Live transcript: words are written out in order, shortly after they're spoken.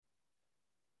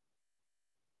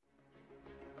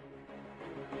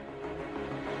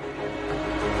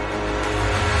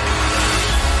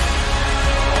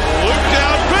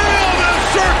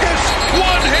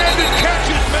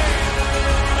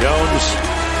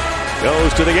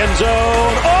Goes to the end zone.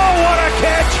 Oh, what a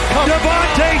catch!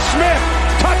 Devontae Smith.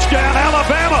 Touchdown,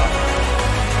 Alabama.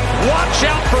 Watch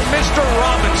out for Mr.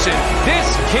 Robinson. This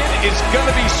kid is going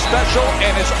to be special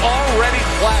and is already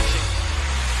flashing.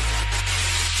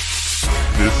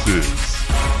 This is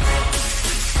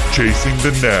Chasing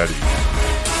the Natty,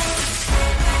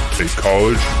 a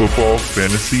college football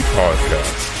fantasy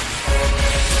podcast.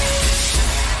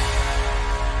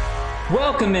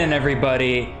 Welcome in,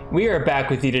 everybody. We are back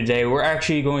with you today. We're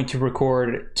actually going to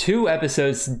record 2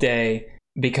 episodes today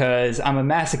because I'm a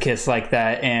masochist like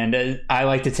that, and I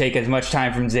like to take as much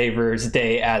time from Xavier's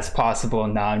day as possible.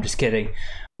 No, I'm just kidding.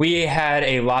 We had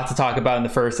a lot to talk about in the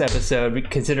first episode,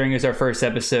 considering it was our first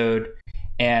episode,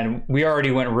 and we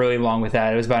already went really long with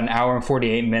that. It was about an hour and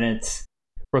 48 minutes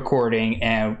recording,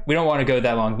 and we don't want to go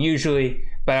that long usually,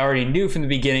 but I already knew from the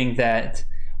beginning that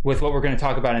with what we're going to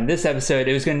talk about in this episode,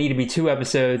 it was going to need to be 2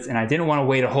 episodes, and I didn't want to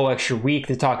wait a whole extra week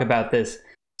to talk about this.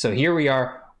 So here we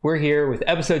are. We're here with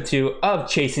episode 2 of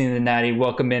Chasing the Natty.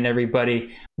 Welcome in,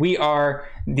 everybody. We are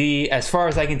the, as far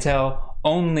as I can tell,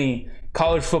 only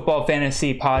college football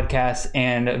fantasy podcast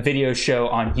and video show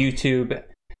on YouTube.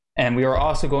 And we are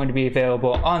also going to be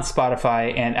available on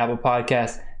Spotify and Apple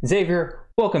Podcasts. Xavier,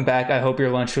 welcome back. I hope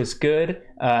your lunch was good.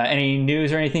 Any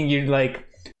news or anything you'd like,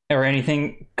 or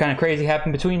anything kind of crazy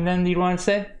happened between then you'd want to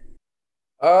say?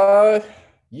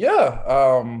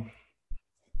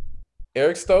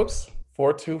 Eric Stokes,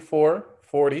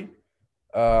 42440.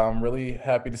 I'm really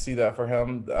happy to see that for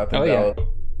him. I think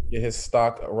that'll get his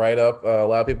stock right up. A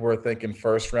lot of people were thinking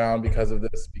first round because of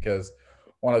this, because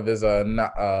one of his there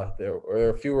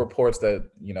were a few reports that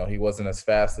he wasn't as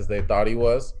fast as they thought he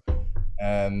was,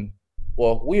 and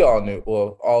we all knew.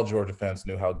 Well, all Georgia fans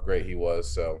knew how great he was.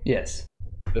 So yes.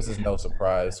 This is no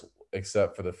surprise,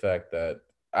 except for the fact that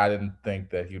I didn't think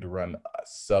that he would run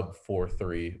sub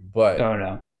 4.3, but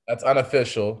that's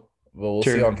unofficial. But we'll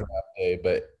see on draft day.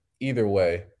 But either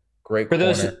way, great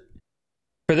corner.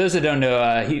 For those that don't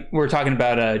know, we're talking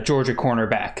about a Georgia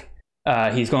cornerback.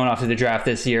 He's going off to the draft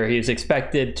this year. He is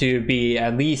expected to be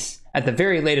at least, at the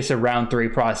very latest, a round 3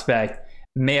 prospect.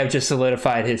 May have just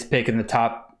solidified his pick in the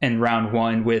top in round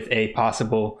 1 with a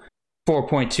possible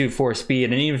 4.24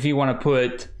 speed. And even if you want to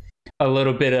put a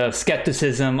little bit of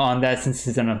skepticism on that, since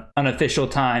it's an unofficial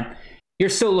time, you're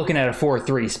still looking at a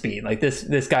 4.3 speed. Like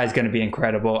this guy's going to be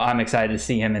incredible. I'm excited to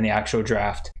see him in the actual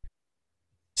draft.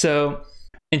 So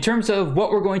in terms of what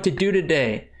we're going to do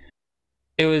today,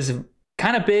 it was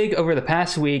kind of big over the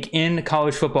past week in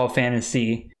college football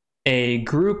fantasy. A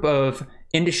group of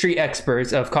industry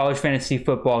experts of college fantasy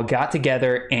football got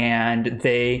together and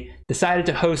they decided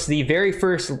to host the very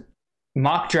first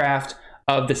mock draft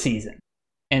of the season.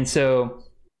 And so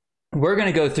we're going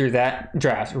to go through that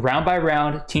draft round by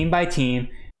round, team by team.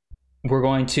 We're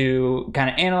going to kind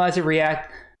of analyze it, react,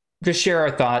 just share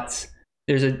our thoughts.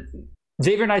 Xavier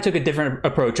and I took a different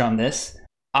approach on this.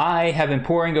 I have been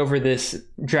poring over this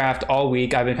draft all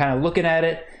week. I've been kind of looking at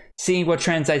it, seeing what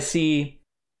trends I see.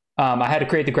 I had to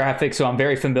create the graphics, so I'm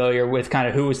very familiar with kind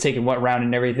of who was taking what round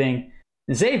and everything.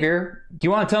 Xavier, do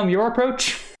you want to tell them your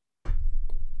approach?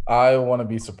 I want to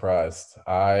be surprised.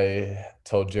 I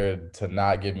told Jared to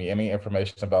not give me any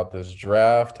information about this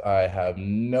draft. I have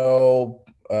no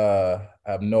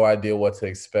idea what to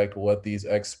expect, what these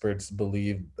experts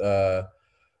believe they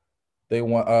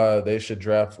should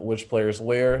draft which players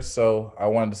where. So I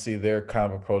wanted to see their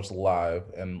kind of approach live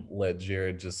and let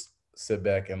Jared just sit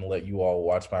back and let you all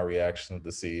watch my reaction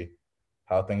to see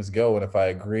how things go and if I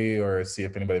agree or see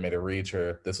if anybody made a reach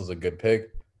or if this was a good pick.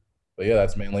 But yeah,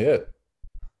 that's mainly it.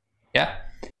 Yeah.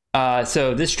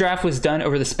 So this draft was done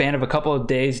over the span of a couple of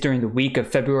days during the week of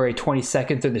February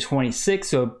 22nd through the 26th.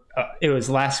 So it was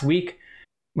last week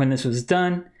when this was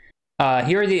done.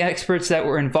 Here are the experts that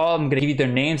were involved. I'm going to give you their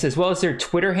names as well as their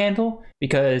Twitter handle,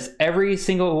 because every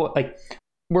single,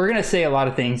 we're going to say a lot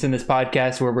of things in this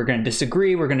podcast where we're going to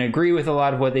disagree. We're going to agree with a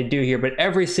lot of what they do here, but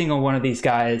every single one of these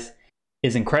guys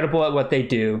is incredible at what they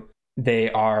do.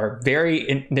 They're very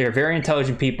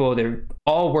intelligent people. They're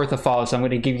all worth a follow. So I'm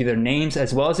going to give you their names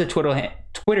as well as their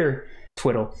Twitter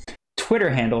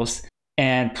handles.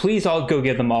 And please all go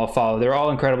give them all a follow. They're all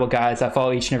incredible guys. I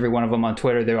follow each and every one of them on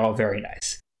Twitter. They're all very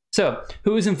nice. So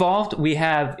who is involved? We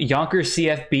have Yonkers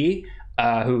CFB,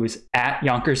 who's at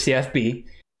Yonkers CFB.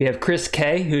 We have Chris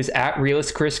K, who's at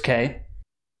Realist Chris K.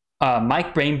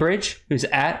 Mike Bainbridge, who's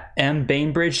at M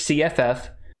Bainbridge CFF.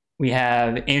 We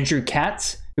have Andrew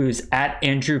Katz, who's at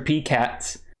Andrew P.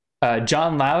 Katz.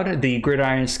 John Loud, the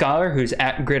Gridiron Scholar, who's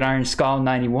at Gridiron Scholar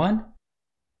 91.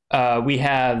 We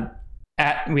have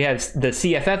the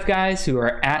CFF guys, who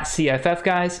are at CFF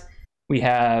guys. We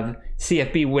have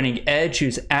CFB Winning Edge,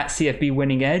 who's at CFB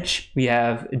Winning Edge. We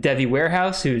have Devi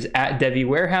Warehouse, who's at Devi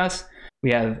Warehouse.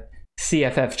 We have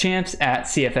CFF Champs at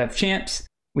CFF Champs.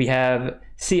 We have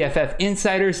CFF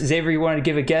Insiders. Xavier, you want to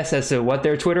give a guess as to what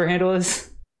their Twitter handle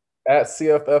is? At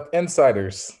CFF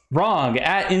Insiders. Wrong.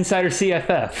 At Insider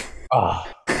CFF.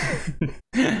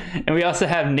 And we also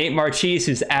have Nate Marchese,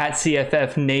 who's at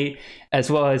CFF Nate, as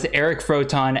well as Eric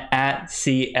Froton at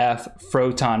CF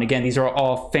Froton. Again, these are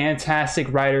all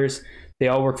fantastic writers. They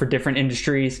all work for different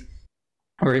industries,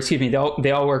 or excuse me,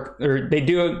 they all work, or they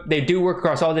do work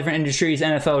across all different industries.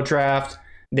 NFL draft,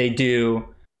 they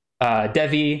do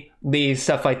Devi leagues,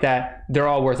 stuff like that. They're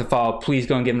all worth a follow. Please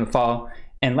go and give them a follow.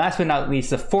 And last but not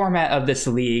least, the format of this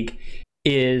league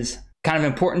is kind of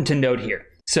important to note here.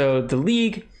 So the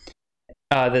league,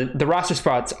 the roster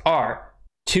spots are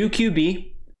 2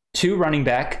 QB, 2 running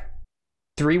back,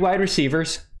 3 wide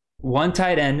receivers, 1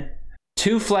 tight end,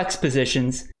 2 flex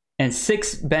positions, and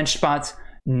 6 bench spots,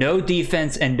 no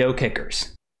defense and no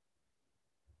kickers.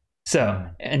 So,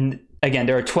 and again,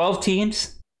 there are 12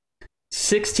 teams,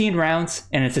 16 rounds,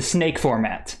 and it's a snake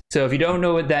format. So if you don't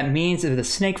know what that means, it's a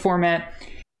snake format.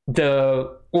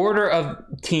 The order of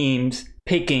teams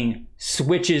picking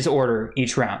switches order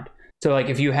each round. So like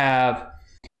if you have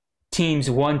teams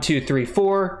 1, 2, 3,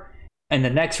 4, and the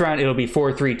next round it'll be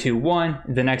 4, 3, 2, 1.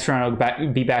 The next round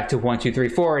it'll be back to 1, 2, 3,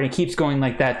 4, and it keeps going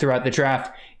like that throughout the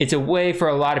draft. It's a way for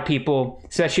a lot of people,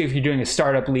 especially if you're doing a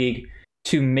startup league,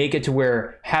 to make it to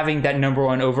where having that number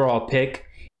 1 overall pick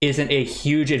isn't a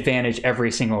huge advantage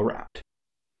every single round.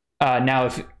 Now,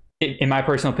 if in my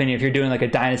personal opinion, if you're doing like a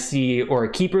dynasty or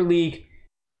a keeper league,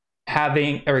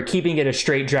 having or keeping it a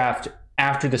straight draft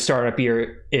after the startup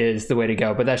year is the way to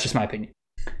go. But that's just my opinion.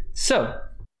 So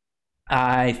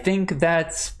I think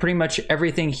that's pretty much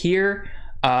everything here.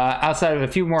 Outside of a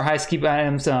few more housekeeping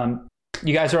items,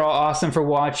 you guys are all awesome for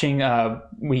watching.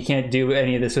 We can't do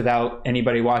any of this without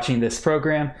anybody watching this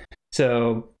program.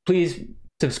 So please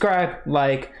subscribe,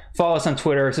 like, follow us on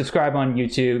Twitter, subscribe on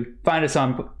YouTube, find us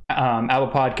on Apple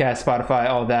Podcasts, Spotify,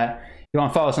 all that. You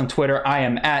want to follow us on Twitter, I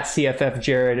am at CFF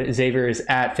Jared, Xavier is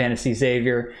at Fantasy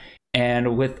Xavier.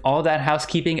 And with all that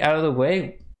housekeeping out of the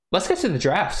way, let's get to the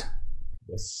draft.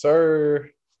 Yes, sir.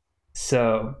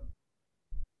 So,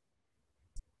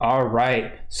 all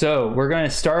right. So we're going to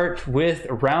start with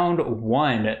round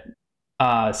 1.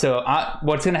 What's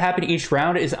going to happen each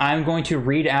round is I'm going to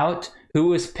read out who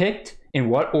was picked in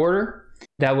what order.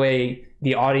 That way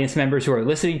the audience members who are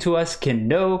listening to us can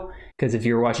know, because if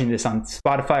you're watching this on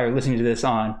Spotify or listening to this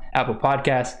on Apple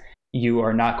Podcasts, you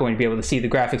are not going to be able to see the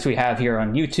graphics we have here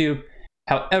on YouTube.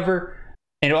 However,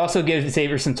 and it also gives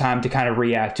Xavier some time to kind of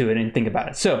react to it and think about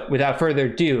it. So without further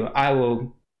ado, I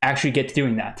will actually get to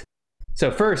doing that. So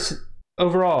first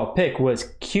overall pick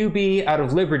was QB out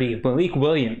of Liberty, Malik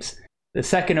Williams. The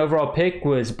second overall pick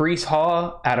was Breece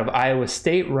Hall out of Iowa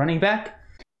State, running back.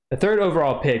 The third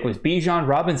overall pick was Bijan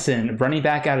Robinson, running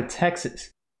back out of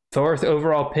Texas. Fourth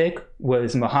overall pick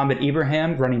was Muhammad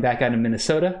Ibrahim, running back out of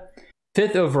Minnesota.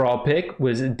 Fifth overall pick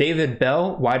was David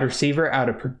Bell, wide receiver out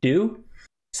of Purdue.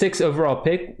 Sixth overall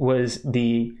pick was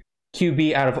the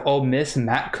QB out of Ole Miss,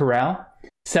 Matt Corral.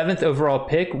 Seventh overall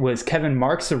pick was Kevin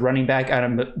Marks, the running back out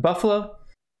of Buffalo.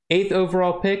 Eighth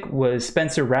overall pick was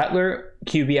Spencer Rattler,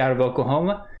 QB out of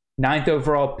Oklahoma. Ninth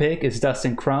overall pick is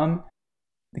Dustin Crum,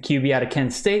 the QB out of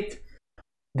Kent State.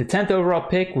 The 10th overall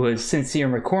pick was Sincere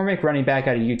McCormick, running back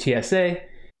out of UTSA.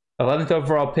 11th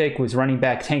overall pick was running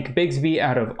back Tank Bigsby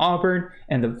out of Auburn.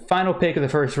 And the final pick of the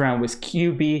first round was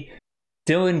QB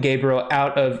Dylan Gabriel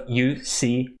out of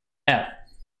UCF. Now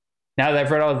that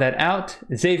I've read all of that out,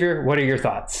 Xavier, what are your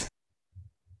thoughts?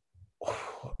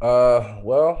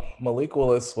 Well, Malik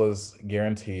Willis was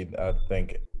guaranteed, I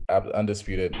think,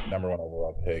 undisputed number 1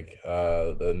 overall pick.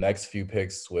 The next few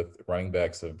picks with running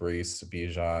backs of Breece,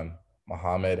 Bijan,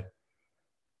 Muhammad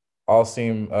all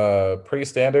seem pretty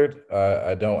standard.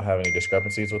 I don't have any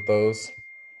discrepancies with those.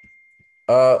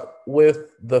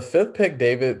 With the 5th pick,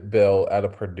 David Bell out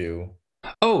of Purdue.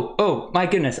 Oh, my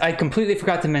goodness. I completely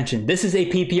forgot to mention, this is a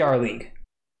PPR league.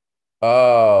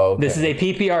 Oh, okay. This is a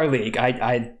PPR league.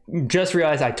 I just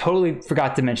realized I totally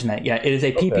forgot to mention that. Yeah, it is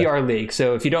a PPR league.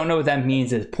 So if you don't know what that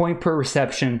means, it's point per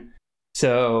reception.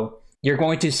 So you're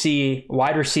going to see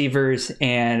wide receivers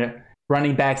and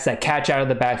running backs that catch out of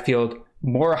the backfield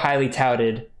more highly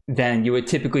touted than you would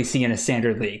typically see in a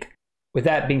standard league. With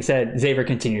that being said, Xavier,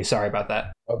 continue. Sorry about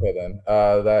that. Okay, then.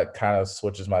 That kind of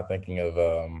switches my thinking of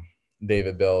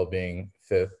David Bell being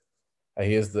 5th.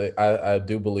 He is I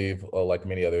do believe, like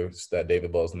many others, that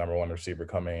David Bell is the number 1 receiver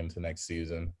coming into next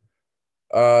season.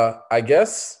 I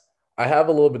guess I have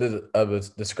a little bit of a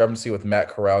discrepancy with Matt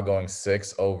Corral going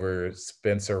 6 over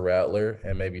Spencer Rattler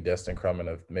and maybe Destin Crum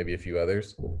and maybe a few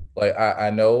others. Like I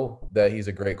know that he's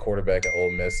a great quarterback at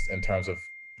Ole Miss in terms of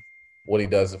what he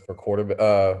does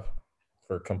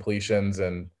for completions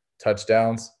and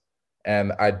touchdowns,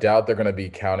 and I doubt they're going to be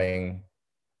counting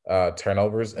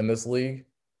turnovers in this league.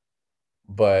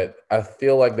 But I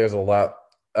feel like there's a lot.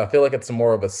 I feel like it's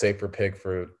more of a safer pick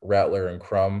for Rattler and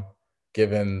Crum,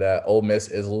 given that Ole Miss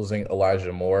is losing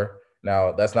Elijah Moore.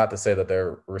 Now, that's not to say that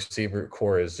their receiver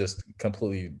core is just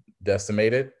completely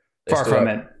decimated. Far from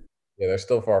it. Yeah, they're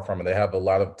still far from it. They have a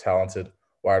lot of talented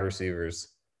wide receivers.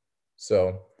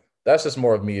 So that's just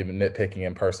more of me nitpicking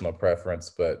and personal preference.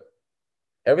 But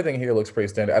everything here looks pretty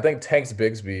standard. I think Tanks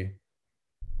Bigsby,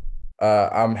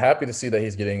 I'm happy to see that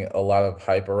he's getting a lot of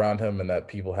hype around him and that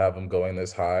people have him going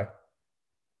this high,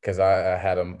 because I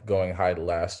had him going high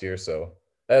last year. So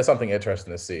that is something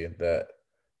interesting to see, that,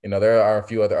 there are a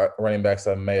few other running backs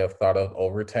I may have thought of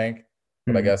over Tank.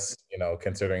 But I guess,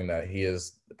 considering that he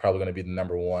is probably going to be the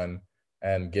number one,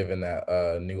 and given that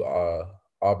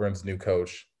Auburn's new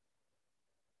coach,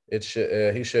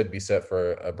 he should be set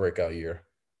for a breakout year.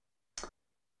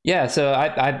 Yeah, so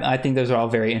I think those are all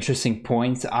very interesting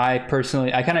points. I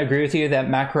kind of agree with you that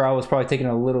Matt Corral was probably taken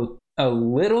a little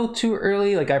too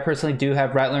early. Like, I personally do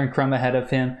have Rattler and Crum ahead of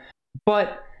him,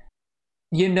 but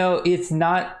it's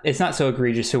not so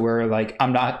egregious to where, like,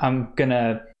 I'm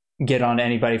gonna get on to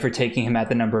anybody for taking him at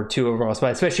the number 2 overall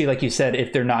spot, especially like you said,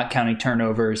 if they're not counting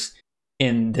turnovers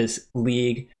in this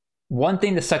league. One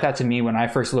thing that stuck out to me when I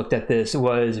first looked at this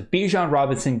was Bijan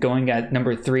Robinson going at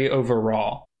number 3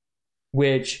 overall,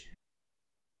 which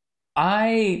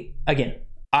I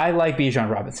like Bijan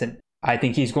Robinson. I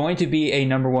think he's going to be a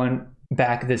number 1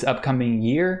 back this upcoming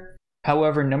year.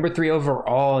 However, number 3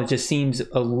 overall, it just seems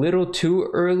a little too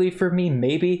early for me,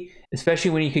 maybe, especially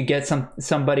when you could get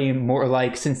somebody more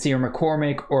like Sincere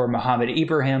McCormick or Muhammad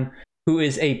Ibrahim, who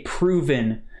is a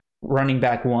proven running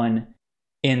back 1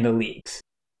 in the leagues.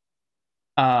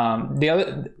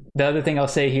 The other thing I'll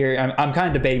say here, I'm kind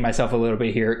of debating myself a little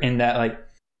bit here, in that, like,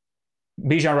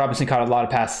 Bijan Robinson caught a lot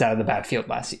of passes out of the backfield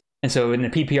last year. And so in the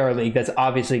PPR league, that's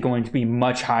obviously going to be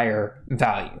much higher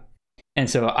value. And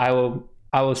so I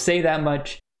will say that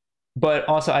much. But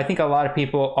also, I think a lot of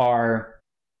people are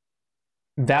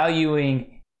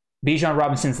valuing Bijan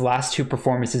Robinson's last 2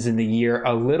 performances in the year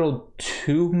a little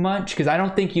too much, because I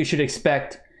don't think you should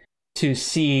expect to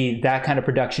see that kind of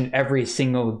production every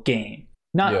single game.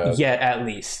 Not yet, at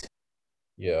least.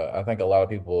 Yeah, I think a lot of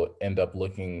people end up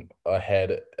looking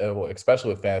ahead,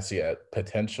 especially with fantasy, at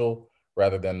potential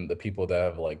rather than the people that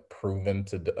have, like, proven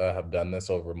to have done this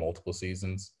over multiple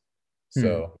seasons.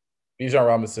 So Bijan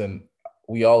Robinson,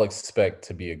 we all expect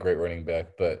to be a great running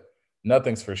back, but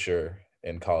nothing's for sure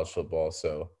in college football.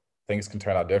 So things can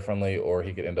turn out differently, or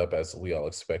he could end up as we all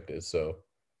expected. So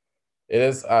it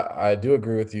is. I do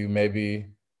agree with you. Maybe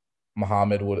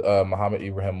Muhammad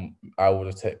Ibrahim, I would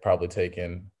have probably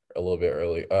taken a little bit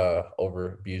early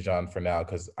over Bijan for now,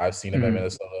 because I've seen him in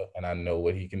Minnesota and I know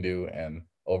what he can do, and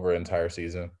over an entire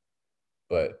season.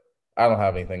 But I don't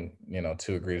have anything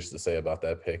too egregious to say about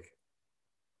that pick,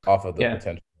 off of the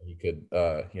potential he could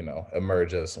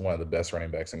emerge as one of the best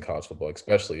running backs in college football,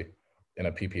 especially in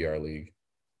a PPR league.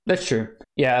 That's true.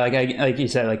 Yeah, like you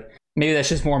said, like, maybe that's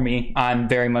just more me. I'm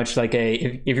very much like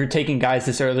if you're taking guys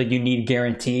this early, you need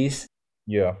guarantees.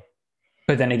 Yeah.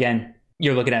 But then again,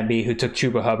 you're looking at me, who took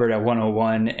Chuba Hubbard at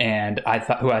 101, and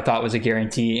who I thought was a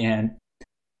guarantee, and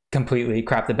completely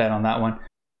crapped the bet on that one.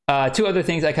 2 other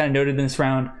things I kind of noted in this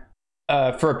round.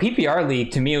 For a PPR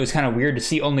league, to me, it was kind of weird to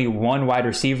see only 1 wide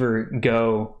receiver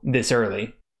go this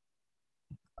early.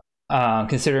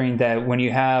 Considering that when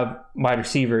you have wide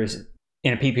receivers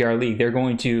in a PPR league, they're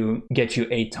going to get you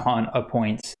a ton of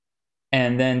points.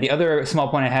 And then the other small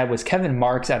point I had was Kevin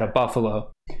Marks out of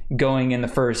Buffalo going in the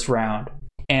first round.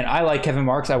 And I like Kevin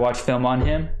Marks. I watched film on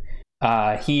him.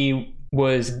 He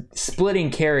was splitting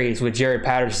carries with Jared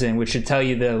Patterson, which should tell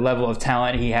you the level of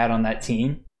talent he had on that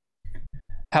team.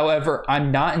 However,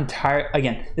 I'm not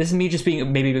again, this is me just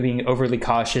being overly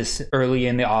cautious early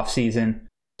in the offseason,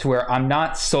 to where I'm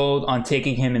not sold on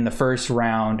taking him in the first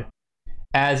round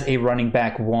as a running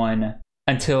back 1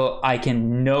 until I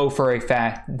can know for a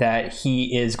fact that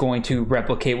he is going to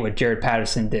replicate what Jared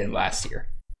Patterson did last year.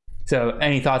 So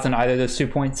any thoughts on either of those 2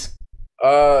 points?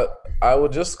 I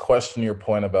would just question your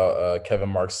point about Kevin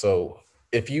Marks. So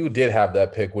if you did have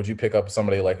that pick, would you pick up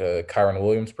somebody like a Kyron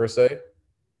Williams per se?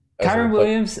 Kyron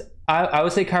Williams, I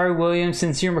would say Kyron Williams,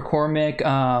 Sincere McCormick,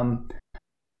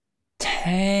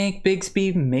 Tank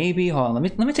Bigsby, maybe. Hold on,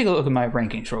 let me take a look at my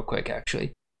rankings real quick,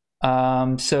 actually.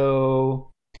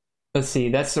 So let's see,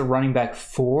 that's the running back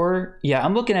 4. Yeah,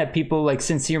 I'm looking at people like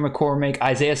Sincere McCormick,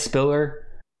 Isaiah Spiller,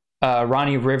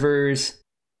 Ronnie Rivers,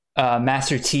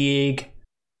 Master Teague,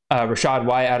 Rashad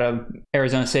White out of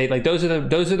Arizona State. Like those are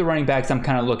the running backs I'm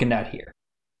kind of looking at here.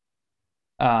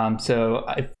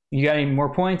 You got any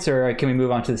more points, or can we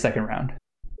move on to the second round?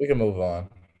 We can move on.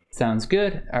 Sounds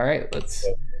good. All right,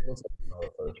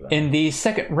 in the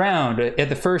second round, at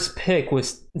the first pick of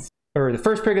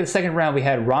the second round, we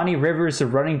had Ronnie Rivers, the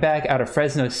running back out of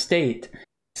Fresno State.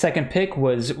 Second pick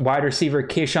was wide receiver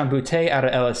Keyshawn Boutte out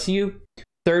of LSU.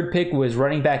 Third pick was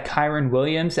running back Kyron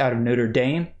Williams out of Notre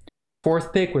Dame.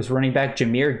 Fourth pick was running back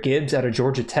Jahmyr Gibbs out of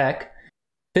Georgia Tech.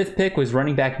 Fifth pick was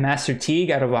running back Master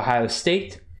Teague out of Ohio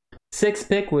State. Sixth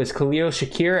pick was Khalil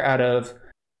Shakir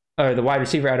the wide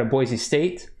receiver out of Boise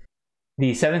State.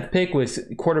 The seventh pick was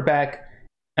quarterback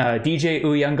DJ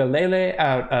Uiagalelei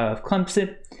out of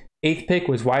Clemson. Eighth pick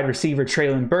was wide receiver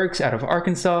Treylon Burks out of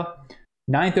Arkansas.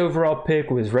 Ninth overall pick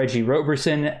was Reggie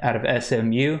Roberson out of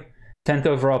SMU. 10th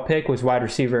overall pick was wide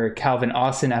receiver Calvin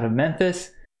Austin out of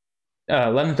Memphis.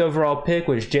 11th overall pick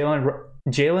was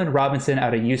Jalen Robinson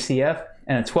out of UCF.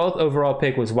 And the 12th overall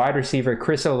pick was wide receiver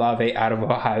Chris Olave out of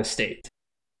Ohio State.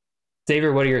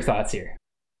 Xavier, what are your thoughts here?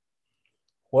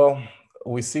 Well,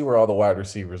 we see where all the wide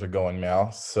receivers are going now.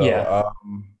 So yeah.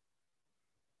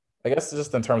 I guess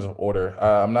just in terms of order,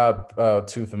 I'm not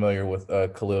too familiar with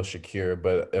Khalil Shakir,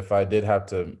 but if I did have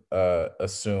to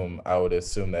assume, I would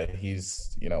assume that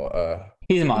he's a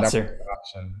monster.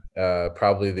 Option.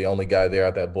 Probably the only guy there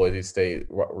at that Boise State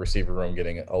receiver room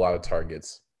getting a lot of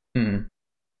targets. Mm-hmm.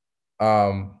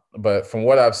 But from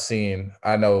what I've seen,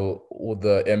 I know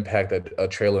the impact that a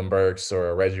Treylon Burks or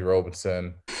a Reggie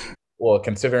Roberson, well,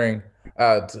 considering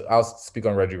I'll speak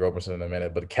on Reggie Roberson in a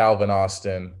minute, but Calvin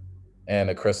Austin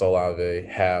and a Chris Olave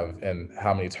have, and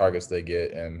how many targets they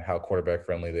get, and how quarterback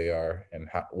friendly they are, and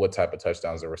what type of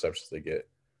touchdowns or receptions they get.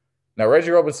 Now,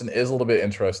 Reggie Roberson is a little bit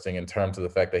interesting in terms of the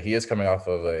fact that he is coming off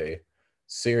of a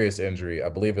serious injury. I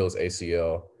believe it was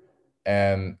ACL.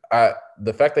 And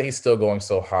the fact that he's still going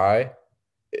so high,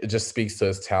 it just speaks to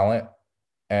his talent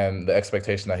and the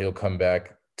expectation that he'll come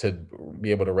back to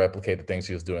be able to replicate the things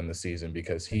he was doing this season,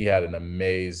 because he had an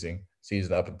amazing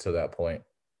season up until that point.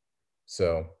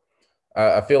 So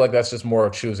I feel like that's just more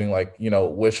of choosing, like,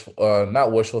 not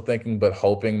wishful thinking, but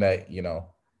hoping that,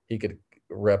 he could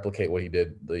replicate what he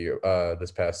did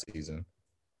this past season.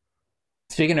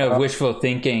 Speaking of wishful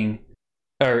thinking,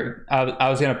 I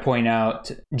was going to point out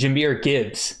Jahmyr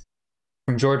Gibbs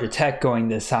from Georgia Tech going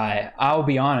this high. I'll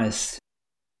be honest,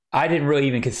 I didn't really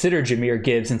even consider Jahmyr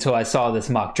Gibbs until I saw this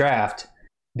mock draft,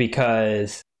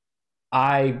 because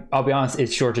I'll be honest,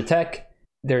 it's Georgia Tech.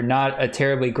 They're not a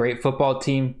terribly great football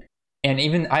team. And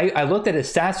even I looked at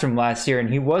his stats from last year,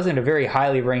 and he wasn't a very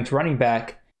highly ranked running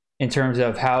back in terms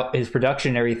of how his production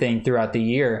and everything throughout the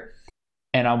year.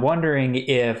 And I'm wondering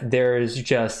if there's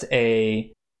just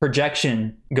a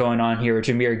projection going on here with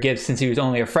Jahmyr Gibbs, since he was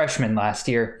only a freshman last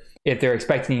year, if they're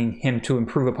expecting him to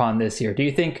improve upon this year. Do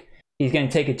you think he's going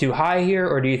to take it too high here,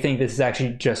 or do you think this is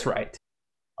actually just right?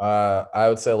 I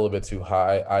would say a little bit too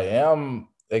high. I am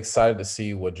excited to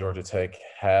see what Georgia Tech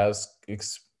has,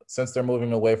 since they're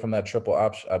moving away from that triple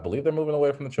option. I believe they're moving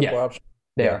away from the triple option.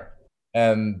 They are.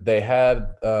 And they had,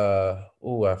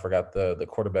 I forgot the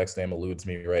quarterback's name, eludes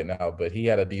me right now, but he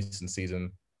had a decent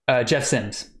season. Jeff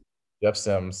Sims.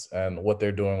 And what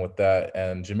they're doing with that.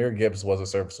 And Jahmyr Gibbs was a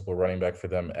serviceable running back for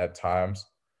them at times.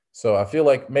 So I feel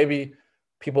like maybe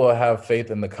people have faith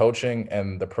in the coaching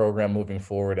and the program moving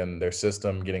forward and their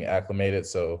system getting acclimated.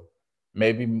 So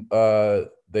maybe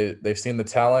they've seen the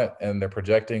talent and they're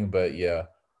projecting. But yeah,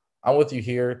 I'm with you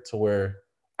here to where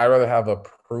I'd rather have a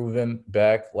proven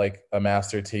back like a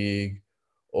Master Teague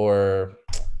or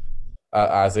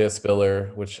Isaiah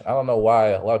Spiller, which I don't know why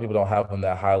a lot of people don't have him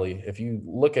that highly. If you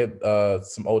look at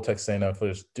some old Texas A&M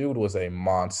footage, dude was a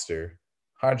monster.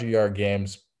 100-yard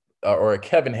games, or a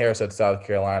Kevin Harris at South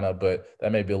Carolina, but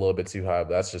that may be a little bit too high.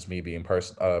 But that's just me being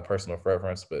personal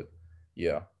preference. But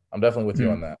yeah, I'm definitely with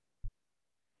you on that.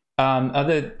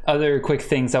 Other quick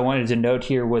things I wanted to note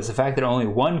here was the fact that only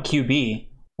one QB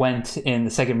went in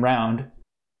the second round,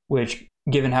 which,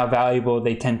 given how valuable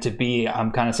they tend to be,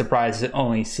 I'm kind of surprised to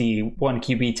only see one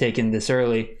QB taken this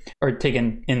early, or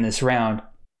taken in this round.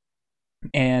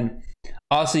 And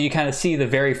also, you kind of see the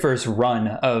very first run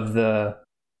of the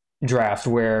draft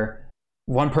where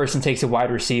one person takes a wide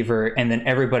receiver and then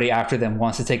everybody after them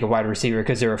wants to take a wide receiver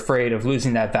because they're afraid of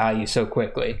losing that value so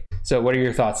quickly. So what are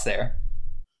your thoughts there?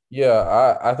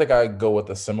 Yeah, I think I go with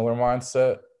a similar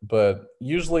mindset. But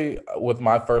usually with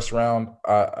my first round,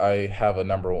 I have a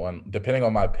number one. Depending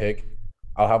on my pick,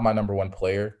 I'll have my number one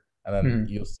player. and then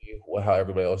you'll see how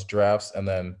everybody else drafts. And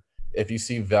then if you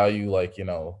see value, like,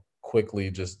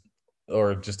 quickly just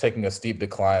taking a steep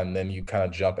decline, then you kind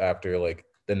of jump after like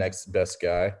the next best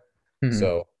guy.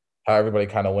 So how everybody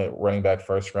kind of went running back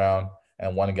first round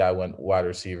and one guy went wide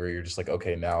receiver, you're just like,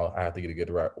 okay, now I have to get a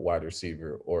good wide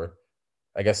receiver. Or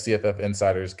I guess CFF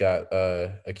Insiders got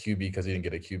a QB because he didn't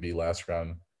get a QB last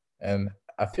round. And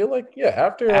I feel like,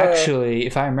 after... Actually,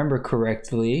 if I remember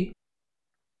correctly,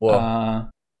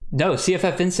 no,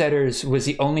 CFF Insiders was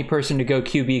the only person to go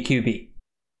QB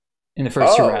in the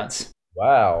first 2 rounds.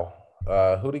 Wow.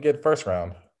 Who did he get first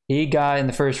round? He got in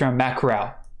the first round Matt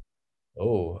Corral.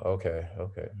 Oh, okay.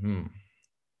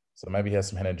 So maybe he has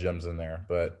some hidden gems in there,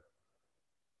 but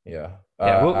yeah.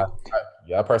 I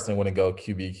personally wouldn't go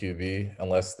QB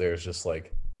unless there's just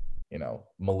like,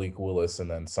 Malik Willis and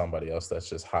then somebody else that's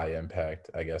just high impact.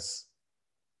 I guess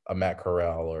a Matt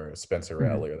Corral or a Spencer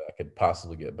Rattler that I could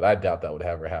possibly get, but I doubt that would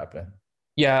ever happen.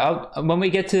 Yeah, when we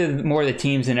get to more of the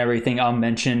teams and everything, I'll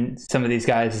mention some of these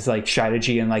guys' like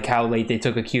strategy and like how late they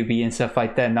took a QB and stuff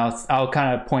like that, and I'll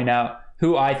kind of point out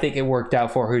who I think it worked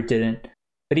out for, who didn't.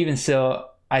 But even still,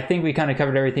 I think we kind of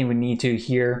covered everything we need to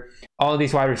here. All of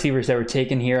these wide receivers that were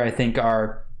taken here, I think,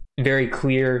 are very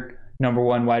clear number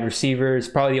 1 wide receivers.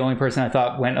 Probably the only person I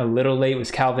thought went a little late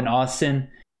was Calvin Austin.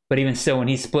 But even still, when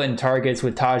he's splitting targets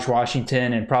with Taj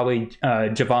Washington and probably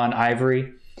Javon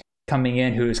Ivory coming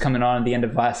in, who was coming on at the end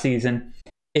of last season,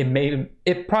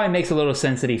 it probably makes a little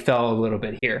sense that he fell a little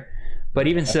bit here. But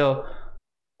even still...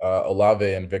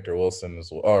 Olave and Victor Wilson as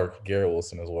well, or Garrett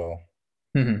Wilson as well.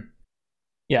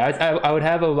 Yeah, I would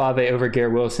have Olave over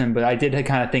Garrett Wilson, but I did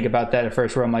kind of think about that at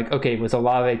first where I'm like, okay, was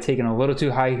Olave taken a little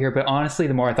too high here? But honestly,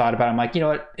 the more I thought about it, I'm like, you know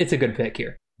what? It's a good pick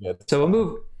here. Yeah, so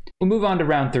we'll move on to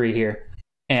round 3 here.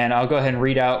 And I'll go ahead and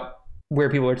read out where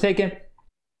people are taken.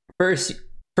 First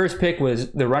pick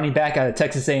was the running back out of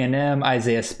Texas A&M,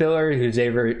 Isaiah Spiller, who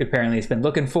Xavier apparently has been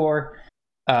looking for.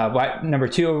 Number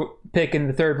 2 pick in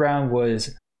the 3rd round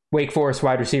was Wake Forest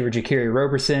wide receiver Jakiri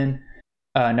Roberson.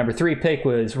 Number 3 pick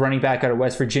was running back out of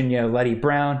West Virginia, Letty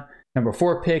Brown. Number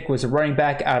 4 pick was a running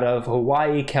back out of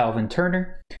Hawaii, Calvin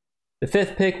Turner. The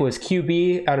 5th pick was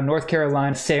QB out of North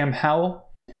Carolina, Sam Howell.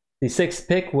 The 6th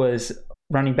pick was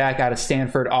running back out of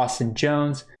Stanford, Austin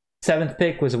Jones. 7th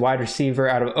pick was a wide receiver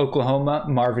out of Oklahoma,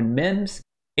 Marvin Mims.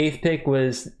 8th pick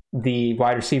was the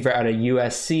wide receiver out of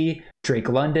USC, Drake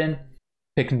London.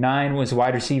 Pick 9 was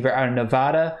wide receiver out of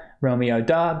Nevada, Romeo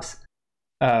Dobbs.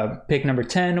 Pick number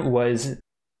 10 was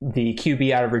the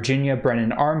QB out of Virginia,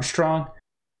 Brennan Armstrong.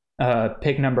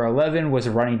 Pick number 11 was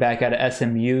a running back out of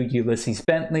SMU, Ulysses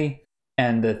Bentley.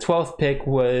 And the 12th pick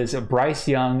was Bryce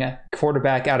Young,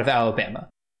 quarterback out of Alabama.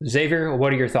 Xavier,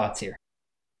 what are your thoughts here?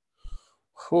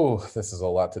 Whew, this is a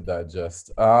lot to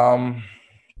digest.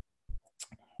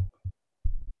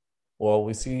 Well,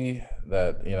 we see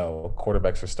that,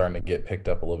 quarterbacks are starting to get picked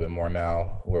up a little bit more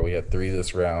now, where we had 3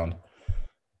 this round.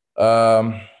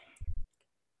 I'm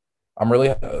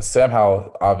really Sam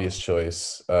Howell, obvious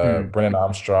choice. Brennan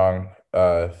Armstrong,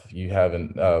 if you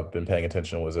haven't been paying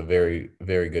attention, was a very,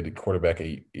 very good quarterback at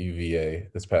UVA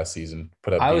this past season.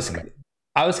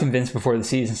 I was convinced before the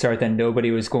season started that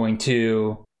nobody was going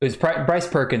to. It was Bryce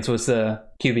Perkins was the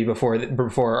QB before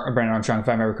Brennan Armstrong, if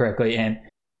I remember correctly, and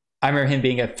I remember him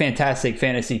being a fantastic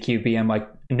fantasy QB. I'm like,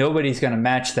 nobody's going to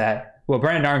match that. Well,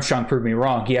 Brennan Armstrong proved me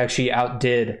wrong. He actually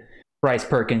outdid Bryce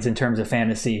Perkins in terms of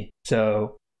fantasy.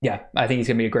 So, yeah, I think he's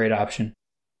going to be a great option.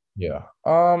 Yeah.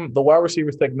 The wide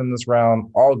receivers taken in this round,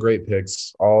 all great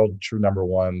picks, all true number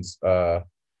 1s.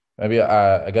 Maybe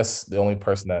I guess the only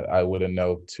person that I wouldn't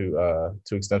know too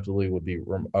extensively would be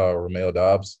Romeo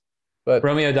Dobbs. But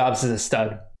Romeo Dobbs is a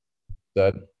stud.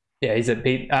 Yeah, he's I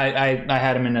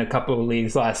had him in a couple of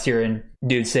leagues last year, and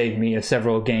dude saved me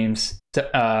several games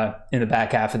in the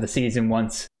back half of the season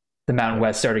once the Mountain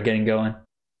West started getting going.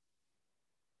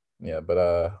 Yeah, but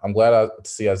I'm glad to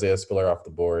see Isaiah Spiller off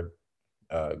the board.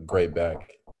 Great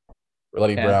back.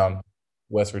 Letty Brown,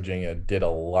 West Virginia, did a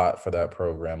lot for that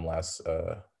program last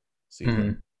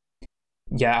season.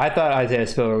 Yeah, I thought Isaiah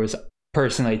Spiller was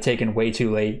personally taken way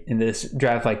too late in this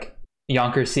draft. Like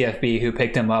Yonkers CFB, who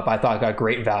picked him up, I thought got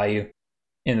great value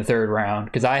in the 3rd round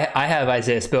because I have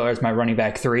Isaiah Spiller as my running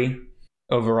back 3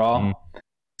 overall.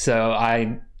 So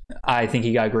I think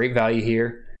he got great value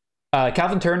here.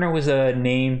 Calvin Turner was a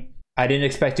name I didn't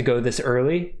expect to go this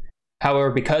early.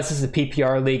 However, because this is a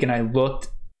PPR league and I looked,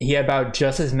 he had about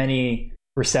just as many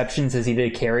receptions as he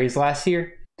did carries last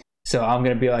year. So I'm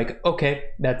going to be like, okay,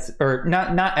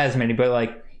 not as many, but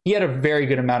like he had a very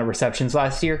good amount of receptions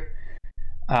last year.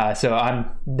 So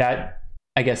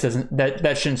I guess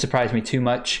that shouldn't surprise me too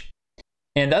much.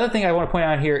 And the other thing I want to point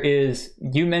out here is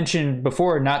you mentioned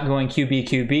before not going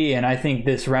QB, and I think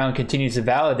this round continues to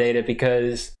validate it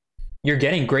because you're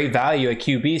getting great value at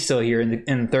QB still here in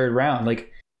the third round.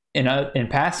 Like in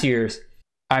past years,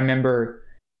 I remember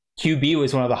QB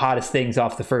was one of the hottest things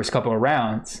off the first couple of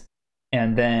rounds.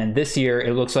 And then this year,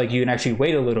 it looks like you can actually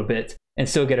wait a little bit and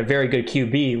still get a very good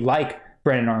QB like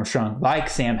Brennan Armstrong, like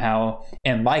Sam Howell,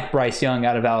 and like Bryce Young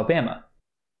out of Alabama.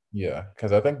 Yeah,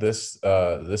 because I think this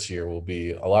year will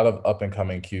be a lot of up and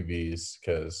coming QBs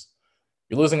because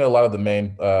you're losing a lot of the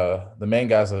main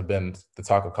guys that have been the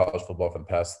talk of college football for the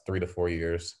past 3 to 4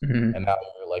 years, and now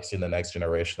we're like seeing the next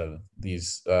generation of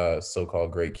these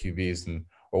so-called great QBs, and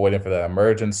we're waiting for that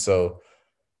emergence. So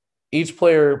each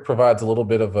player provides a little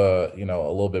bit of a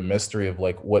little bit mystery of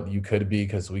like what you could be,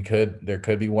 because there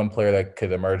could be one player that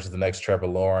could emerge as the next Trevor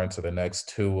Lawrence or the next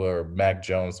Tua or Mac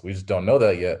Jones. We just don't know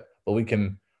that yet, but we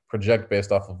can project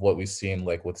based off of what we've seen,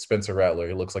 like with Spencer Rattler.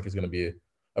 It looks like he's going to be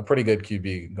a pretty good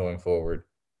QB going forward.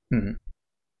 Mm-hmm.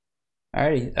 All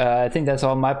right. I think that's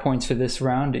all my points for this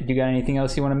round. You got anything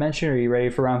else you want to mention, or are you ready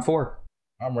for round 4?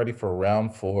 I'm ready for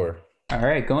round 4. All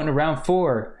right. Going to round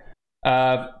 4.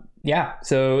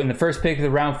 So in the first pick of the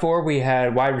round 4, we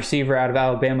had wide receiver out of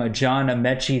Alabama, John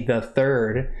Mechie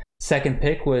III. Second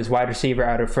pick was wide receiver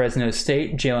out of Fresno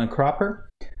State, Jalen Cropper.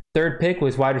 Third pick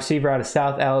was wide receiver out of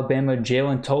South Alabama,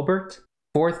 Jalen Tolbert.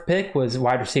 Fourth pick was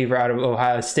wide receiver out of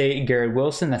Ohio State, Garrett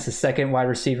Wilson. That's the second wide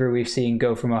receiver we've seen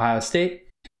go from Ohio State.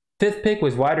 Fifth pick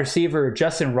was wide receiver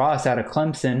Justin Ross out of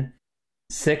Clemson.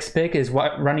 Sixth pick is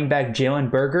running back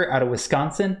Jalen Berger out of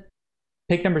Wisconsin.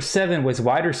 Pick number 7 was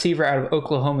wide receiver out of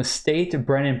Oklahoma State,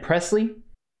 Brennan Presley.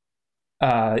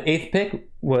 Eighth pick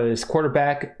was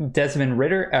quarterback Desmond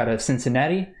Ridder out of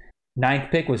Cincinnati.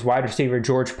 Ninth pick was wide receiver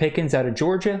George Pickens out of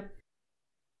Georgia.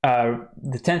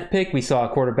 The 10th pick, we saw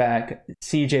quarterback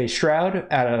C.J. Stroud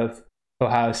out of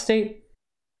Ohio State.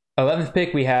 11th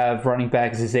pick, we have running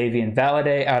back Xavier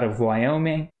Valladay out of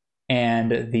Wyoming.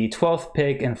 And the 12th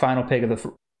pick and final pick of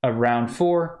round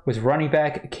 4 was running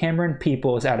back Cameron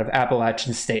Peoples out of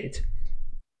Appalachian State.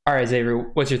 All right, Xavier,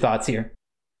 what's your thoughts here?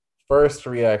 First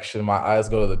reaction, my eyes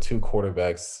go to the 2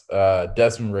 quarterbacks.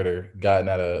 Desmond Ridder, gotten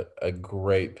at a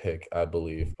great pick, I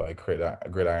believe, by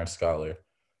Gridiron Scholar.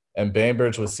 And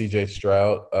Bainbridge with C.J.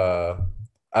 Stroud.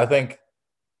 I think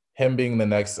him being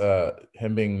next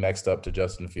up to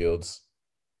Justin Fields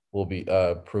will be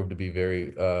proved to be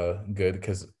very good,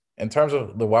 because in terms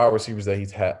of the wide receivers that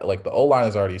he's had, like the O-line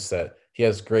is already set. He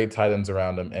has great tight ends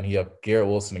around him, and he have Garrett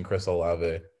Wilson and Chris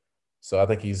Olave. So I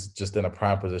think he's just in a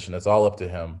prime position. It's all up to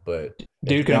him. But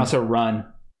dude can also run.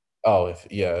 Oh,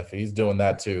 if he's doing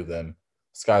that too, then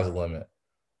sky's the limit.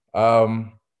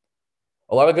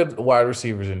 A lot of good wide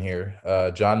receivers in here.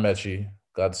 John Mechie,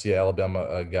 glad to see an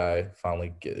Alabama guy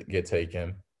finally get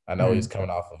taken. I know he's coming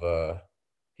off of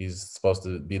he's supposed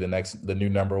to be the new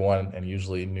number 1, and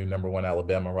usually new number 1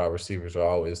 Alabama wide receivers are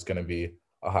always going to be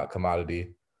a hot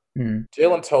commodity. Jalen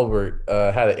Tolbert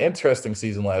had an interesting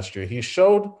season last year. He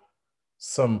showed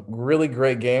some really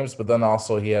great games, but then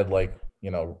also he had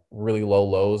really low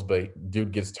lows, but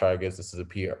dude gets targets. This is a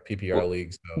PPR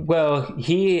league. So. Well,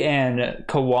 he and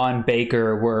Kawan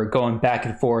Baker were going back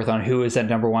and forth on who is that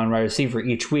number 1 wide receiver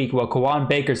each week. Well, Kawan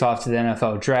Baker's off to the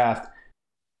NFL draft.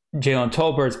 Jalen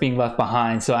Tolbert's being left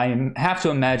behind. So I have to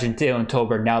imagine Jalen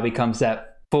Tolbert now becomes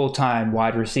that full-time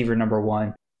wide receiver number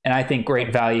 1. And I think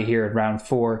great value here in round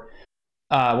 4.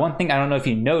 One thing I don't know if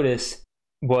you noticed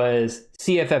was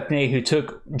CFF Nate, who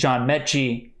took John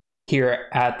Mechie here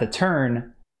at the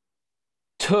turn,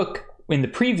 took in the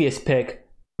previous pick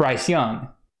Bryce Young.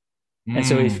 And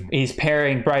so he's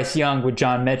pairing Bryce Young with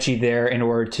John Mechie there in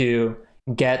order to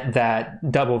get that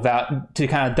to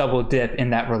kind of double dip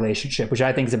in that relationship, which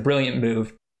I think is a brilliant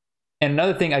move. And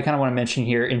another thing I kind of want to mention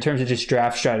here in terms of just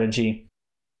draft strategy,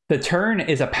 the turn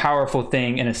is a powerful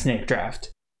thing in a snake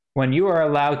draft. When you are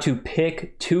allowed to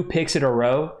pick 2 picks in a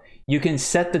row, you can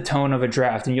set the tone of a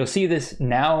draft. And you'll see this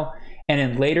now and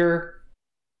in later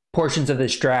portions of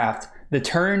this draft. The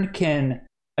turn can,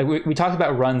 we talked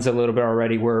about runs a little bit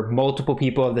already, where multiple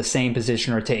people of the same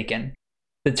position are taken.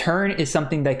 The turn is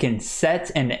something that can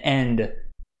set and end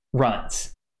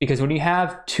runs. Because when you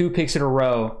have 2 picks in a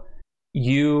row,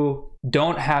 you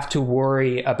don't have to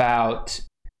worry about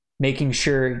making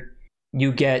sure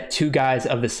you get 2 guys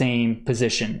of the same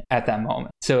position at that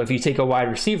moment. So if you take a wide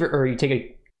receiver, or you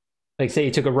take say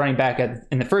you took a running back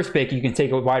in the first pick, you can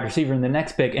take a wide receiver in the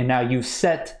next pick, and now you've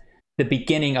set the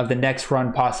beginning of the next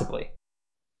run possibly.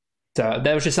 So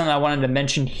that was just something I wanted to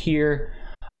mention here.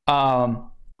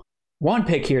 One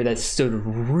pick here that stood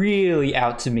really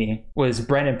out to me was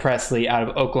Brennan Presley out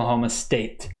of Oklahoma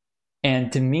State.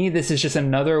 And to me, this is just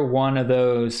another one of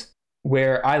those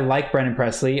where I like Brendan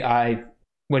Presley.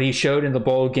 What he showed in the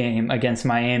bowl game against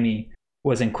Miami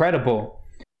was incredible.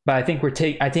 But I think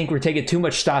we're taking too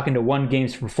much stock into one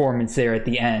game's performance there at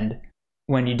the end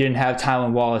when you didn't have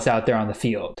Tylan Wallace out there on the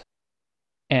field.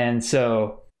 And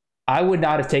so I would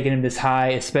not have taken him this high,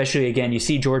 especially, again, you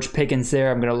see George Pickens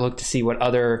there. I'm going to look to see what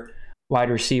other wide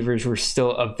receivers were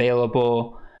still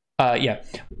available.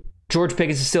 George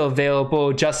Pickens is still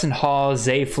available. Justin Hall,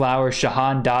 Zay Flowers,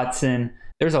 Shahan Dotson.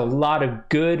 There's a lot of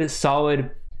good,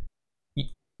 solid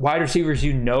wide receivers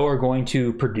are going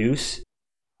to produce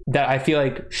that I feel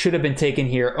like should have been taken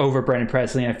here over Brendan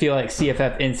Presley. And I feel like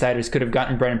CFF insiders could have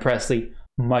gotten Brendan Presley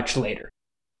much later.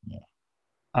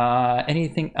 Yeah.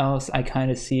 Anything else I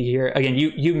kind of see here? Again,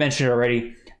 you mentioned it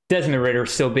already. Desmond Ridder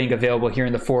still being available here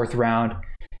in the 4th round.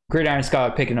 Gridiron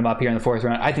Scholar picking him up here in the 4th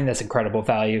round. I think that's incredible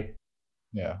value.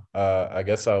 Yeah. I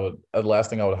guess the last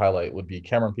thing I would highlight would be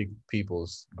Cameron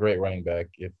Peoples, great running back.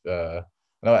 If I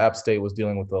know App State was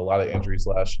dealing with a lot of injuries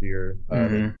last year.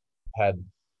 They had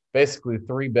basically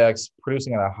 3 backs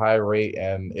producing at a high rate,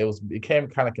 and it became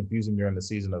kind of confusing during the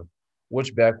season of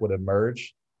which back would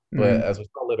emerge. But as we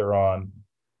saw later on,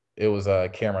 it was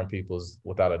Cameron Peoples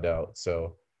without a doubt.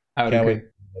 So I would agree. Wait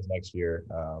next year.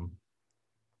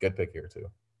 Good pick here too.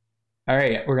 All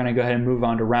right, we're going to go ahead and move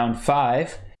on to round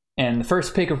 5. And the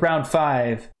first pick of round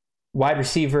 5, wide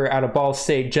receiver out of Ball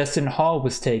State, Justin Hall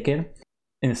was taken.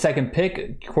 In the second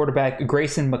pick, quarterback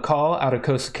Grayson McCall out of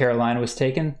Coastal Carolina was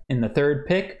taken. In the third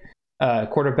pick,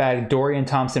 quarterback Dorian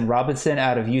Thompson-Robinson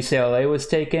out of UCLA was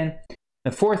taken.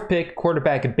 The fourth pick,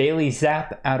 quarterback Bailey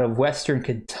Zapp out of Western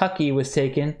Kentucky was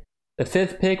taken. The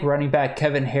fifth pick, running back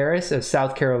Kevin Harris of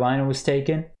South Carolina was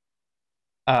taken.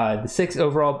 The sixth pick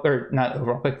of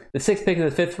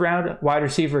the 5th round, wide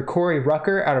receiver Corey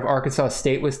Rucker out of Arkansas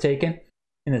State was taken.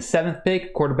 In the 7th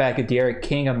pick, quarterback Derek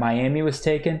King of Miami was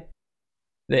taken.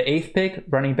 The 8th pick,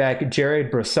 running back Jared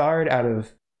Broussard out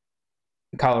of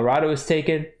Colorado was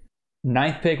taken.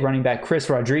 9th pick, running back Chris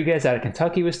Rodriguez out of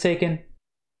Kentucky was taken.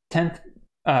 10th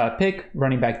pick,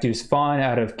 running back Deuce Vaughn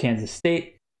out of Kansas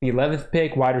State. The 11th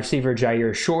pick, wide receiver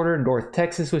Jair Shorter, North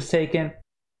Texas was taken.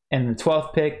 And the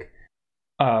 12th pick,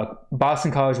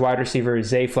 Boston College wide receiver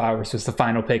Zay Flowers was the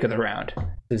final pick of the round.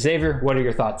 So Xavier, what are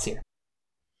your thoughts here?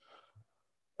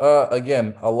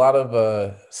 Again, a lot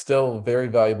of still very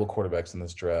valuable quarterbacks in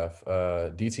this draft.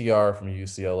 DTR from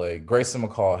UCLA. Grayson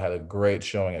McCall had a great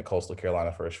showing at Coastal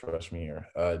Carolina for his freshman year.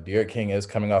 Derek King is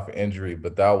coming off an injury,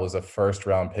 but that was a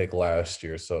 1st-round pick last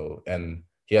year. And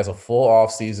he has a full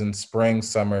offseason, spring,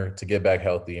 summer to get back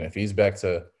healthy. And if he's back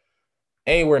to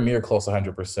anywhere near close to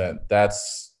 100%,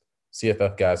 that's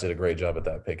CFF guys did a great job at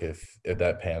that pick if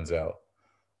that pans out.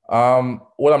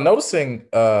 What I'm noticing,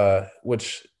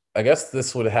 which I guess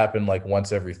this would happen like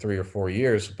once every 3 or 4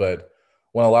 years, but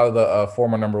when a lot of the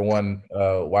former number 1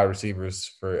 wide receivers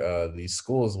for these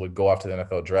schools would go off to the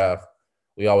NFL draft,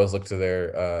 we always look to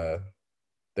the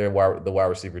wide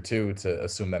receiver 2 to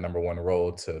assume that number 1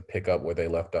 role to pick up where they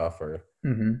left off or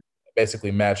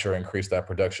basically match or increase that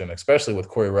production, especially with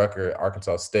Corey Rucker at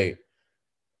Arkansas State.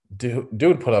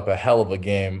 Dude put up a hell of a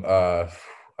game. I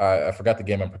forgot the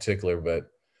game in particular, but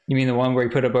you mean the one where he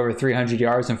put up over 300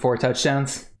 yards and 4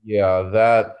 touchdowns?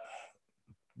 Yeah,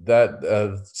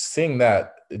 seeing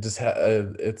that, it just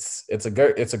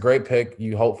it's a great pick.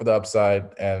 You hope for the upside,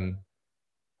 and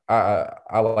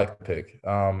I like the pick.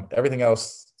 Everything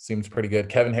else seems pretty good.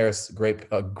 Kevin Harris,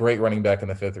 a great running back in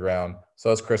the 5th round.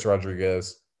 So is Chris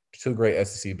Rodriguez, 2 great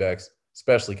SEC backs,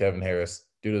 especially Kevin Harris.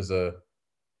 Dude is a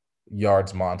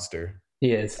yards monster.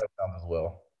 He is as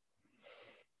well.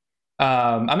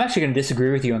 I'm actually going to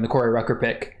disagree with you on the Corey Rucker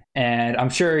pick, and I'm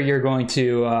sure you're going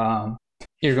to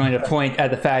point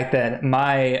at the fact that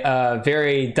my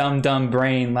very dumb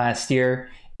brain last year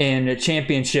in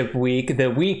championship week,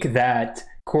 the week that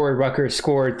Corey Rucker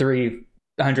scored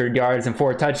 300 yards and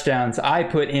 4 touchdowns, I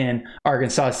put in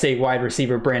Arkansas State wide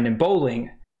receiver Brandon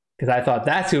Bowling because I thought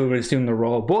that's who would assume the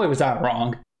role. Boy, was I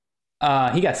wrong.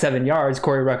 He got 7 yards.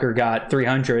 Corey Rucker got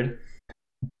 300.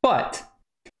 But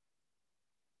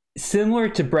similar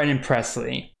to Brendan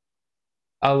Presley,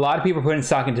 a lot of people put in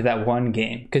stock into that one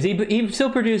game because he still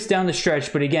produced down the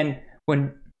stretch. But again,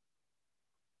 when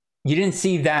you didn't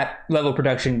see that level of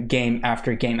production game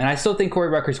after game. And I still think Corey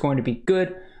Rucker is going to be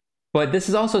good. But this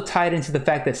is also tied into the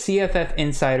fact that CFF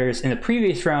insiders in the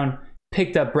previous round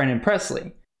picked up Brendan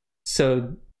Presley.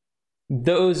 So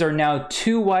those are now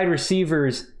 2 wide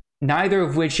receivers, neither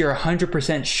of which you're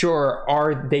 100% sure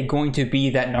are they going to be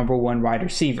that number 1 wide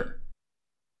receiver.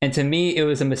 And to me, it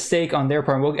was a mistake on their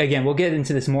part. We'll get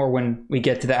into this more when we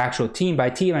get to the actual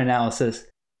team-by-team analysis.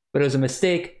 But it was a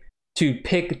mistake to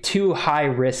pick two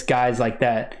high-risk guys like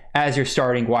that as your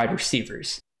starting wide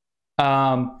receivers.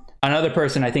 Another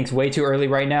person I think is way too early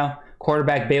right now,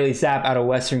 quarterback Bailey Zapp out of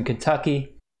Western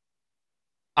Kentucky.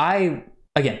 Bailey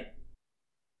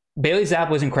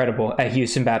Zapp was incredible at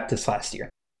Houston Baptist last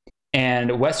year.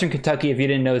 And Western Kentucky, if you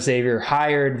didn't know, Xavier,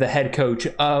 hired the head coach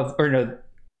head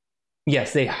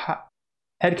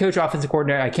coach, offensive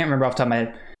coordinator. I can't remember off the top of my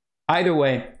head. Either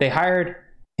way, they hired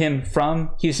him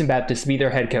from Houston Baptist to be their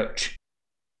head coach.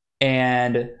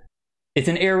 And it's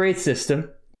an air raid system.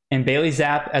 And Bailey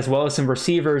Zapp, as well as some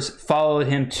receivers, followed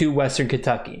him to Western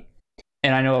Kentucky.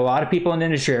 And I know a lot of people in the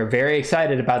industry are very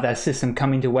excited about that system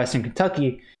coming to Western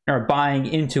Kentucky and are buying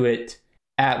into it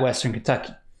at Western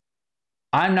Kentucky.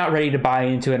 I'm not ready to buy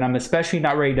into it. And I'm especially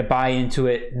not ready to buy into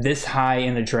it this high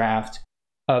in the draft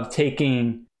of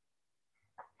taking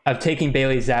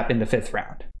Bailey Zapp in the 5th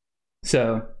round.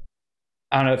 So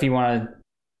I don't know if you want to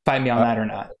fight me on that or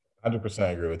not.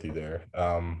 100% agree with you there.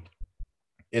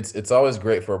 It's always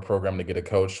great for a program to get a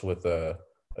coach with a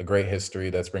great history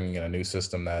that's bringing in a new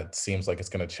system that seems like it's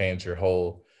going to change your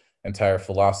whole entire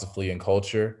philosophy and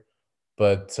culture.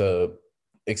 But to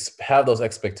have those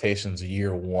expectations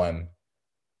year one,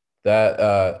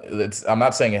 I'm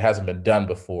not saying it hasn't been done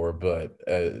before, but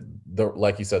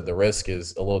like you said, the risk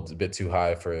is a little bit too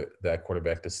high for that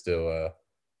quarterback to still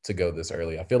to go this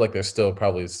early. I feel like there's still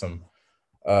probably some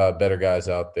better guys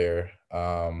out there.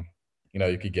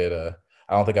 You could get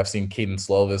I don't think I've seen Keaton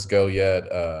Slovis go yet.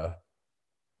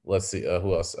 Let's see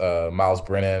who else? Miles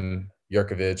Brennan,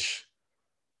 Jurkovich.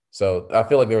 So I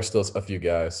feel like there were still a few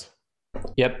guys.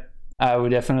 Yep. I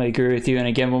would definitely agree with you. And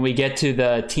again, when we get to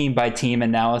the team-by-team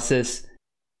analysis,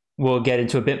 we'll get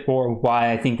into a bit more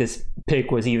why I think this pick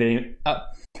was even... I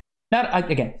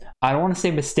don't want to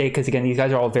say mistake because, again, these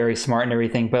guys are all very smart and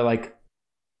everything, but, like,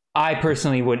 I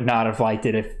personally would not have liked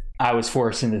it if I was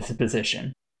forced in this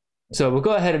position. So we'll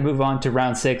go ahead and move on to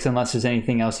round 6 unless there's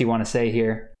anything else you want to say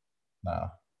here.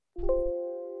 No.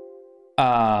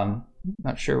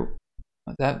 Not sure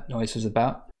what that noise was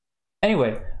about.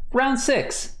 Anyway, round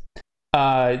 6.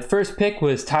 First pick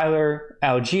was Tyler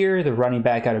Algier, the running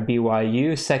back out of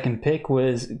BYU. Second pick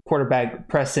was quarterback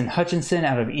Preston Hutchinson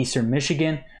out of Eastern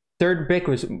Michigan. Third pick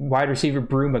was wide receiver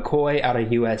Brew McCoy out of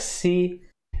USC.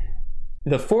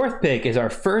 The fourth pick is our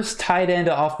first tight end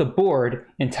off the board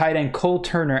in tight end Cole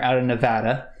Turner out of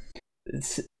Nevada.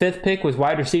 Fifth pick was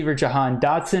wide receiver Jahan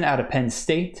Dotson out of Penn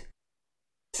State.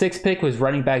 Sixth pick was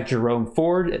running back Jerome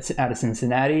Ford out of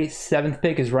Cincinnati. Seventh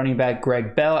pick is running back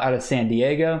Greg Bell out of San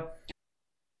Diego.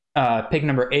 Pick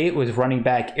number 8 was running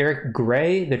back Eric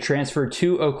Gray, the transfer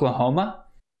to Oklahoma.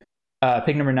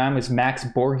 Pick number 9 was Max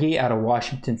Borghi out of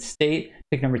Washington State.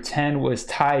 Pick number 10 was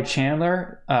Ty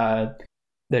Chandler,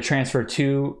 the transfer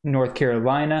to North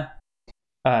Carolina.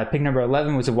 Pick number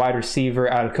 11 was a wide receiver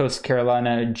out of Coastal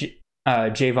Carolina,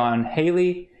 Javon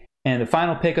Haley. And the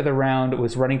final pick of the round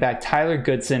was running back Tyler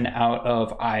Goodson out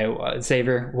of Iowa.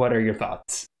 Xavier, what are your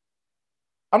thoughts?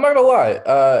 I'm not going to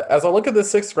lie. As I look at the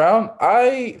 6th round,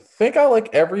 I think I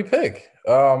like every pick.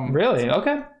 Really?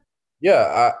 Okay.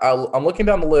 Yeah, I'm looking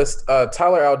down the list.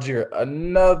 Tyler Algier,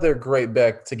 another great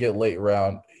back to get late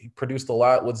round. He produced a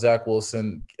lot with Zach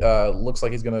Wilson. Looks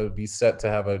like he's going to be set to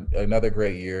have another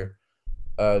great year.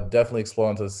 Definitely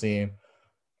explode into the scene.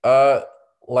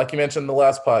 Like you mentioned in the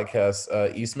last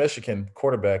podcast, East Michigan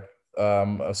quarterback.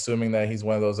 Assuming that he's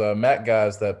one of those Mac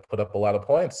guys that put up a lot of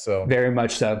points. So very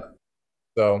much so.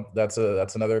 So that's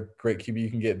another great QB you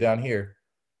can get down here.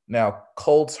 Now,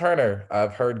 Cole Turner,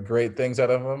 I've heard great things out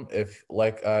of him. If,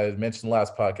 like I mentioned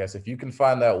last podcast, if you can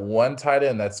find that one tight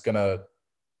end that's going to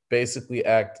basically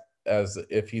act as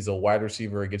if he's a wide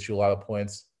receiver and get you a lot of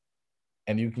points,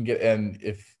 and you can get – and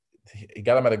if you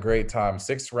got him at a great time,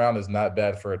 6th round is not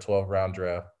bad for a 12-round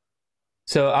draft.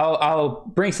 So I'll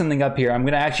bring something up here. I'm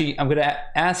going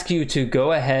to ask you to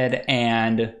go ahead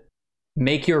and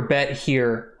make your bet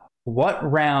here. What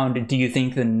round do you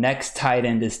think the next tight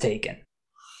end is taken?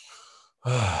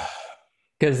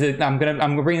 Because I'm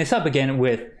gonna bring this up again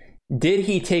with, did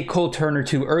he take Cole Turner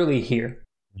too early here?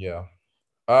 Yeah.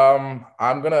 I'm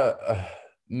gonna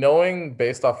knowing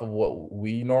based off of what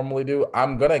we normally do,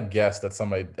 I'm gonna guess that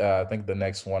somebody. I think the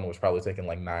next one was probably taken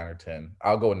like 9 or 10.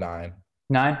 I'll go 9.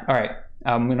 9. All right.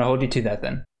 I'm gonna hold you to that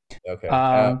then. Okay.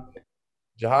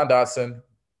 Jahan Dotson,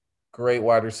 great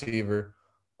wide receiver.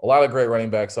 A lot of great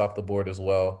running backs off the board as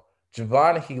well.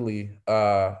 Javon Healy,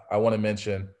 I want to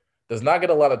mention, does not get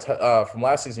a lot of from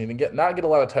last season. He didn't not get a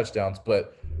lot of touchdowns,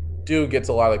 but gets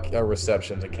a lot of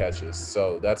receptions and catches.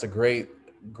 So that's a great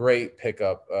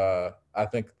pickup. I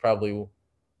think probably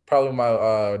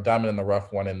my diamond in the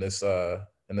rough one in this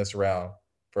round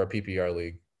for a PPR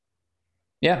league.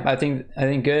 Yeah, I think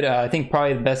good. I think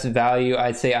probably the best value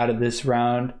I'd say out of this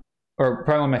round, or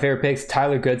probably one of my favorite picks,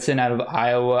 Tyler Goodson out of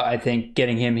Iowa. I think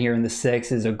getting him here in the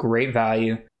 6 is a great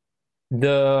value.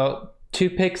 The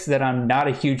 2 picks that I'm not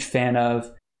a huge fan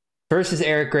of, first is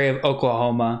Eric Gray of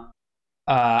Oklahoma.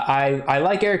 I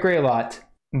like Eric Gray a lot,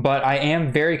 but I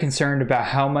am very concerned about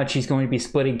how much he's going to be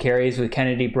splitting carries with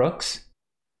Kennedy Brooks.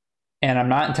 And I'm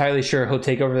not entirely sure he'll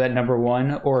take over that number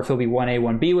 1, or if he'll be 1A,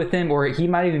 1B with him, or he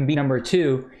might even be number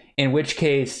 2, in which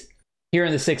case, here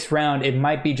in the 6th round, it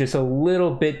might be just a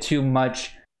little bit too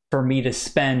much for me to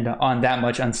spend on that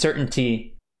much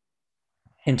uncertainty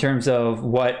in terms of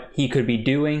what he could be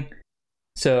doing.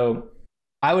 So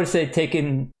I would say take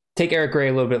Eric Gray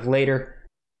a little bit later.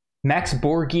 Max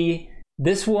Borghi,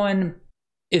 this one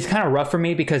is kind of rough for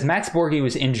me because Max Borghi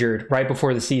was injured right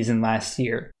before the season last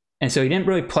year. And so he didn't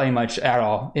really play much at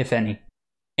all, if any.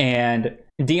 And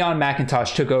Deion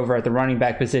McIntosh took over at the running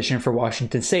back position for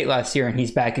Washington State last year, and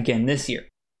he's back again this year.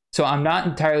 So I'm not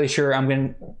entirely sure. I'm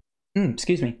going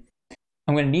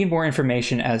to need more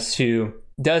information as to,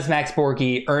 does Max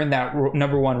Borghi earn that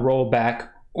number 1 role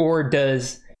back, or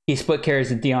does he split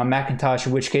carries with Deion McIntosh,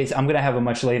 in which case I'm going to have him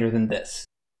much later than this.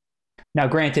 Now,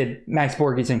 granted, Max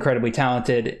Borghi is incredibly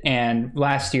talented, and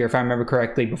last year, if I remember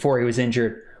correctly, before he was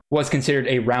injured, was considered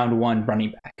a round 1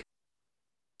 running back.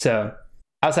 So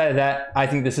outside of that, I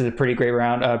think this is a pretty great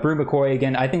round. Brew McCoy,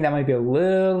 again, I think that might be a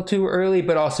little too early,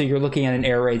 but also you're looking at an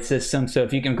air raid system. So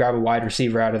if you can grab a wide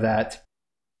receiver out of that,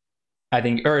 I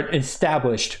think, or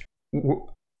established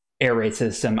air raid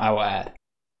system, I will add.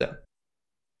 So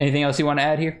anything else you want to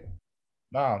add here?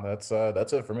 No, that's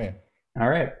it for me. All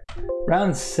right.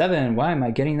 Round 7. Why am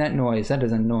I getting that noise? That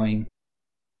is annoying.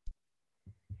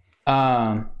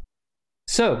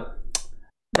 So,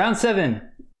 round 7.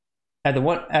 At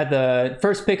the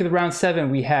first pick of the round 7,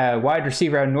 we have wide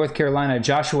receiver out of North Carolina,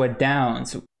 Joshua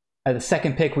Downs. At the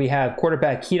second pick, we have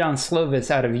quarterback Keaton Slovis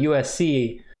out of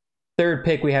USC. Third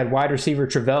pick, we had wide receiver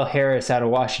Travell Harris out of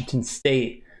Washington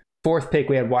State. Fourth pick,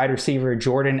 we had wide receiver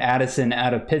Jordan Addison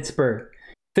out of Pittsburgh.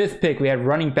 Fifth pick, we had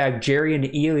running back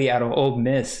Jarian Ealy out of Ole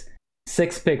Miss.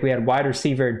 Sixth pick, we had wide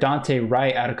receiver Dante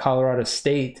Wright out of Colorado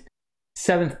State.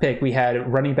 Seventh pick, we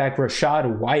had running back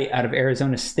Rashad White out of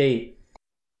Arizona State.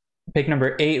 Pick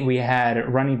number 8, we had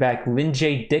running back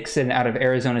Lynn-J Dixon out of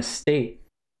Arizona State.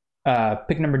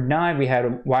 Pick number 9, we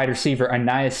had wide receiver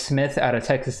Aniyah Smith out of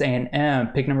Texas A&M.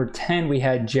 Pick number 10, we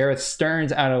had Jareth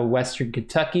Stearns out of Western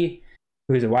Kentucky,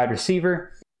 who is a wide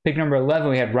receiver. Pick number 11,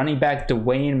 we had running back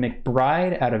Dwayne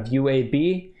McBride out of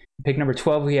UAB. Pick number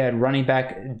 12, we had running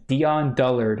back Tion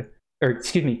Dullard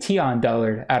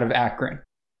out of Akron.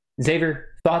 Xavier,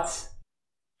 thoughts?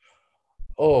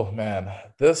 Oh man,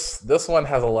 this one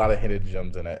has a lot of hidden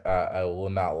gems in it. I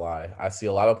will not lie. I see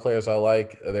a lot of players I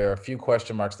like. There are a few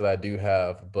question marks that I do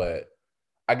have, but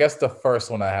I guess the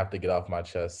first one I have to get off my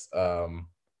chest.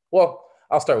 Well,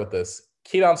 I'll start with this.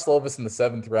 Keaton Slovis in the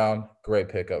 7th round, great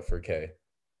pickup for K.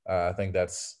 I think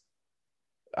that's.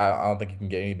 I don't think you can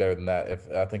get any better than that.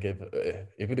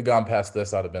 If he'd have gone past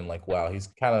this, I'd have been like, wow, he's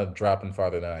kind of dropping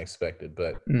farther than I expected.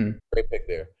 But great pick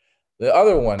there. The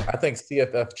other one, I think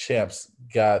CFF Champs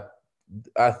got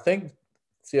the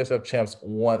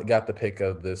pick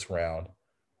of this round.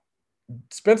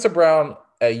 Spencer Brown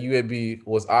at UAB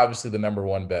was obviously the number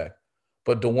 1 back.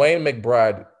 But Dwayne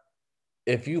McBride,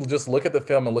 if you just look at the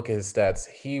film and look at his stats,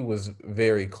 he was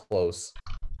very close.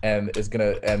 And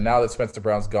now that Spencer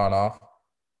Brown's gone off,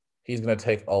 he's gonna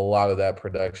take a lot of that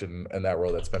production and that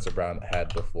role that Spencer Brown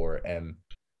had before, and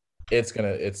it's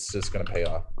just gonna pay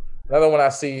off. Another one I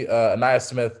see, Aniyah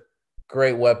Smith,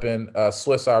 great weapon.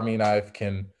 Swiss Army knife,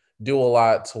 can do a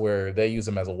lot to where they use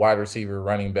him as a wide receiver,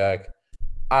 running back.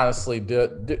 Honestly,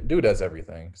 dude does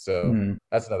everything. So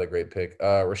that's another great pick.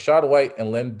 Rashad White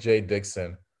and Lynn-J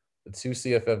Dixon, the 2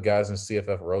 CFF guys in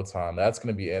CFF Roton. That's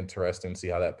going to be interesting to see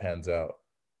how that pans out.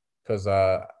 Because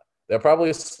they're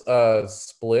probably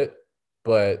split,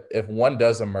 but if one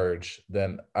does emerge,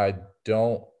 then I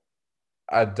don't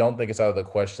think it's out of the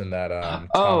question that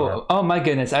oh my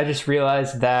goodness, I just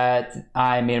realized that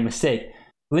I made a mistake.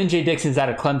 Lynn-J Dixon's out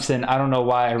of Clemson. I don't know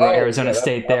why I wrote Arizona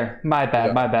State there. My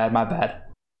bad.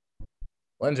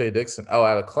 Lynn-J Dixon. Oh,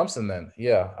 out of Clemson then.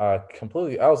 Yeah,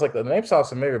 completely. I was like, the name sounds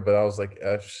familiar, but I was like,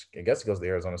 I guess it goes to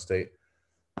Arizona State.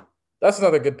 That's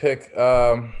another good pick.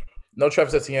 No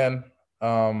Travis Etienne.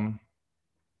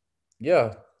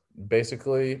 Yeah,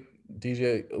 basically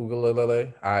DJ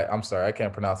Ugalele. I'm sorry, I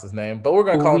can't pronounce his name, but we're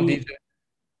gonna call him DJ.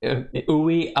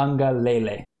 Uwe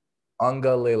Angalele.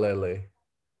 Angalele.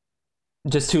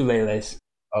 Just 2 leles.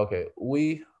 Okay,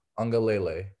 Uwe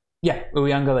Angalele. Yeah,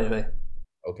 Uwe Angalele.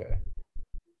 Okay,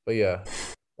 but yeah,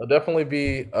 It'll definitely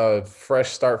be a fresh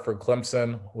start for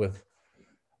Clemson with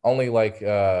only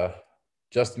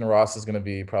Justin Ross is going to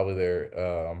be probably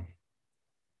their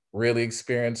really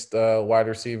experienced wide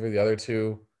receiver. The other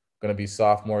two going to be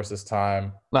sophomores this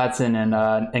time. Latson and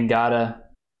Ngata.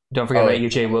 Don't forget about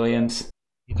UJ Williams.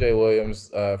 UJ Williams,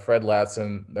 Fred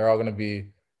Latson. They're all going to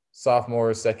be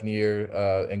sophomores, second year.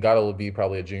 Ngata will be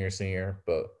probably a junior, senior,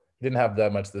 but he didn't have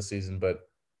that much this season. But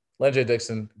Len-J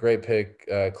Dixon, great pick.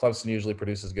 Clemson usually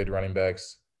produces good running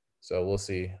backs, so we'll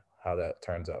see how that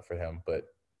turns out for him. But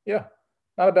yeah,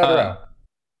 not a bad round.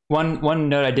 One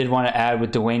note I did want to add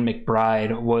with Dwayne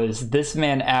McBride was this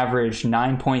man averaged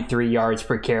 9.3 yards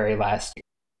per carry last year,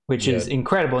 which is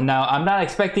incredible. Now, I'm not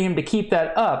expecting him to keep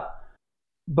that up,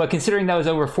 but considering that was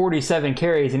over 47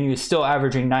 carries and he was still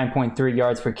averaging 9.3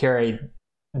 yards per carry,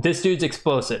 this dude's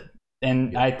explosive.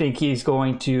 And I think he's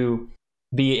going to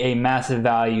be a massive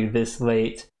value this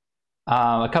late.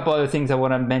 A couple other things I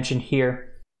want to mention here.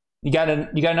 You got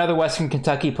another Western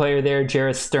Kentucky player there,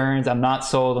 Jarrett Stearns. I'm not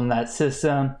sold on that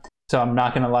system, so I'm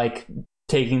not going to like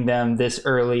taking them this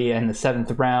early in the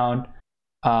 7th round.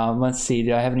 Let's see.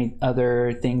 Do I have any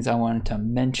other things I wanted to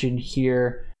mention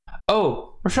here?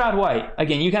 Oh, Rachaad White.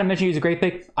 Again, you kind of mentioned he was a great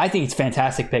pick. I think it's a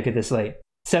fantastic pick at this late.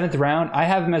 7th round. I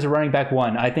have him as a running back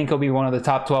 1. I think he'll be one of the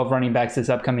top 12 running backs this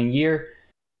upcoming year.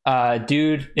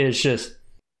 Dude is just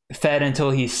fed until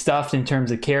he's stuffed in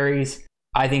terms of carries.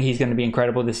 I think he's going to be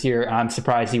incredible this year. I'm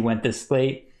surprised he went this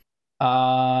late.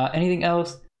 Anything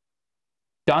else?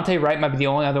 Dante Wright might be the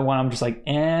only other one I'm just like,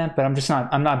 but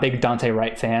I'm not a big Dante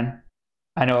Wright fan.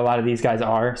 I know a lot of these guys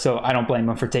are, so I don't blame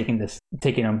them for taking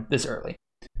him this early.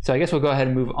 So I guess we'll go ahead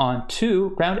and move on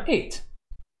to round 8.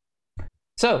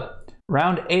 So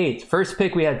round 8, first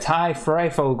pick we had Ty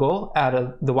Freifogel out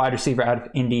of the wide receiver out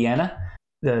of Indiana.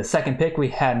 The second pick we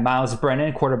had Miles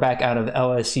Brennan, quarterback out of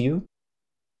LSU.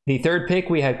 The third pick,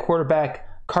 we had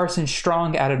quarterback Carson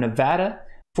Strong out of Nevada.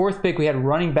 Fourth pick, we had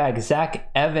running back Zach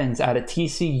Evans out of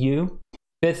TCU.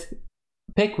 Fifth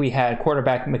pick, we had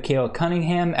quarterback Mikael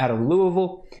Cunningham out of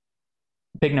Louisville.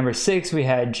 Pick number 6, we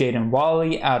had Jaden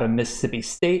Walley out of Mississippi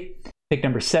State. Pick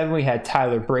number 7, we had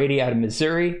Tyler Brady out of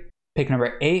Missouri. Pick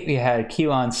number 8, we had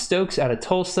Keelan Stokes out of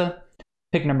Tulsa.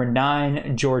 Pick number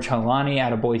 9, George Halani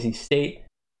out of Boise State.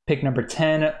 Pick number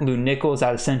 10, Lou Nichols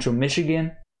out of Central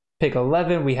Michigan. Pick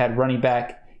 11, we had running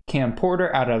back Cam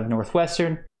Porter out of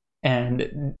Northwestern.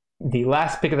 And the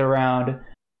last pick of the round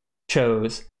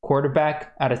chose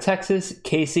quarterback out of Texas,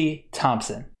 Casey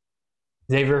Thompson.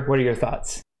 Xavier, what are your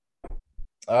thoughts?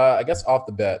 I guess off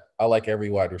the bat, I like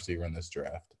every wide receiver in this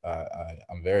draft.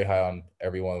 I'm very high on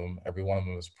every one of them. Every one of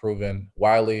them is proven.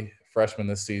 Wiley, freshman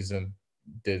this season,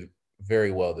 did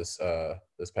very well this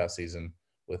past season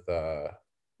with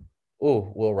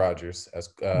Will Rogers as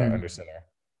under center.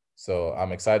 So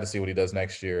I'm excited to see what he does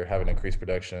next year, have an increased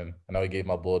production. I know he gave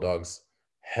my Bulldogs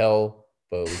hell,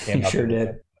 but we came out. Sure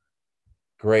did.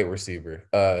 Great receiver.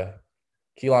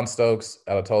 Keelan Stokes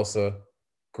out of Tulsa,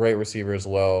 great receiver as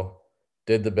well.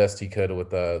 Did the best he could with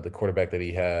the quarterback that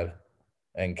he had,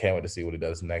 and can't wait to see what he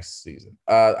does next season.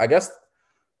 I guess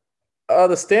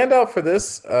the standout for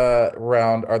this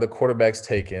round are the quarterbacks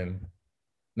taken.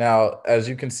 Now, as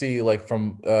you can see, like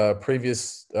from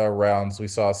previous rounds, we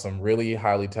saw some really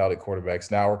highly touted quarterbacks.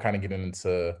 Now we're kind of getting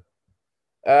into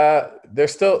they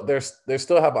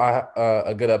still have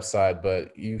a good upside,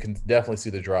 but you can definitely see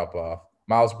the drop off.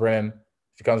 Miles Brennan,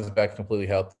 if he comes back completely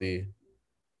healthy,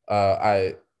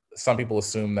 some people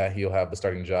assume that he'll have the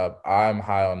starting job. I'm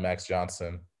high on Max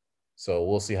Johnson, so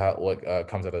we'll see what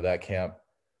comes out of that camp.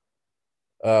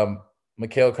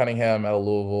 Mikael Cunningham out of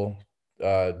Louisville,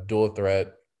 dual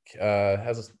threat.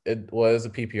 It was a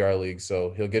PPR league,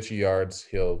 so he'll get you yards.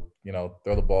 He'll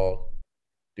throw the ball,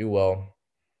 do well.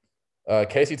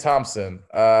 Casey Thompson.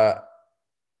 I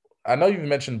know you've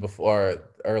mentioned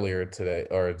earlier today,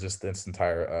 or just this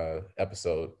entire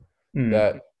episode,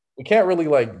 that we can't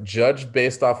really judge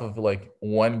based off of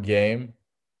one game.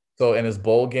 So in his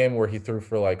bowl game where he threw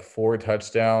for 4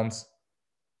 touchdowns,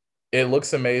 it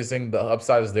looks amazing. The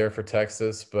upside is there for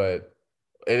Texas, but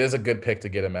it is a good pick to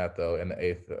get him at though in the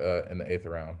eighth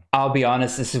round. I'll be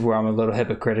honest, this is where I'm a little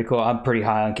hypocritical. I'm pretty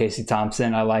high on Casey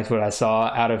Thompson. I liked what I saw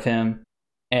out of him,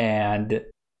 and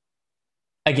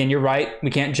again, you're right.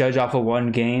 We can't judge off of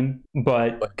one game,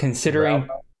 but considering,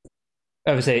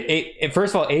 I would say,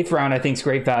 first of all, 8th round I think is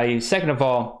great value. Second of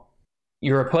all,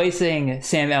 you're replacing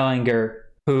Sam Ehlinger,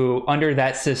 who under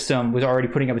that system was already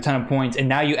putting up a ton of points, and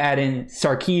now you add in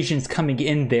Sarkisian's coming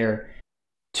in there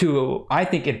to, I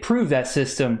think, improve that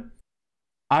system.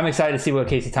 I'm excited to see what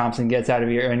Casey Thompson gets out of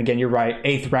here. And again, you're right.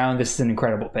 8th round, this is an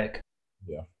incredible pick.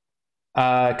 Yeah.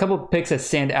 A couple of picks that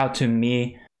stand out to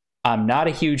me. I'm not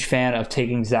a huge fan of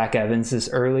taking Zach Evans this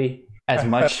early as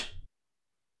much.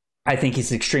 I think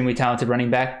he's an extremely talented running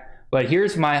back. But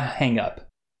here's my hang up.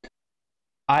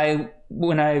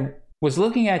 When I was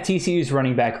looking at TCU's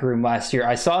running back room last year,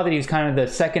 I saw that he was kind of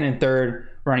the second and third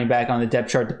running back on the depth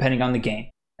chart depending on the game.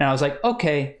 And I was like,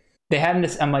 okay, they have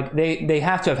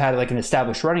to have had like an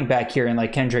established running back here in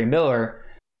like Kendre Miller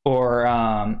or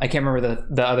I can't remember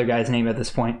the other guy's name at this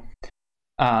point.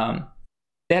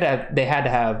 They had to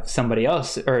have somebody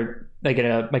else or like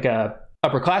a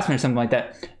upperclassman or something like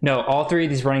that. No, all three of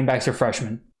these running backs are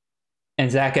freshmen. And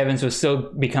Zach Evans was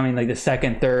still becoming like the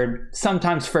second, third,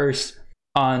 sometimes first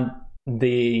on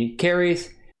the carries.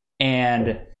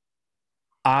 And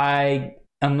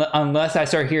unless I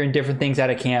start hearing different things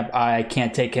out of camp, I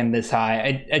can't take him this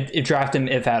high. I draft him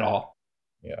if at all.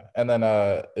 Yeah. And then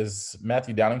is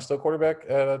Matthew Downing still quarterback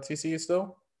at TCU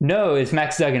still? No, it's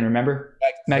Max Duggan, remember?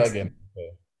 Max Duggan. Okay.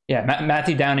 Yeah,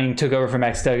 Matthew Downing took over for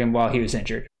Max Duggan while he was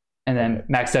injured. And then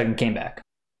Max Duggan came back.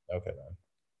 Okay,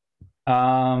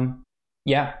 then.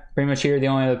 Yeah, pretty much here. The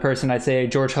only other person I'd say,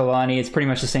 George Halani. It's pretty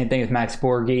much the same thing as Max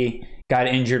Borghi. Got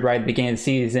injured right at the beginning of the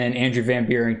season. Andrew Van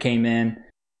Buren came in,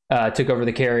 took over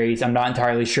the carries. I'm not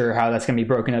entirely sure how that's going to be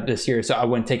broken up this year, so I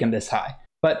wouldn't take him this high.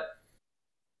 But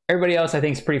everybody else I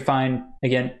think is pretty fine.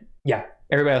 Again, yeah,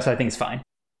 everybody else I think is fine.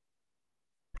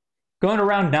 Going to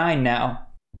round 9 now.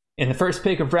 In the first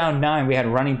pick of round 9, we had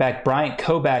running back Bryant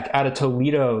Koback out of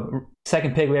Toledo.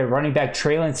 Second pick, we had running back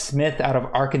Traylon Smith out of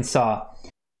Arkansas.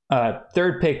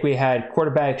 Third pick, we had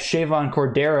quarterback Shavon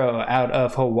Cordero out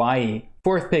of Hawaii.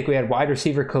 Fourth pick, we had wide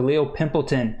receiver Khalil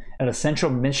Pimpleton out of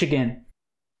Central Michigan.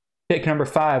 Pick number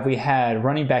 5, we had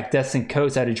running back Destin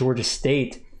Coates out of Georgia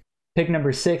State. Pick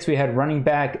number 6, we had running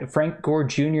back Frank Gore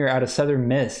Jr. out of Southern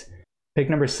Miss. Pick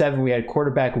number 7, we had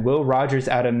quarterback Will Rogers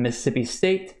out of Mississippi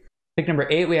State. Pick number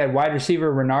 8, we had wide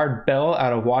receiver Renard Bell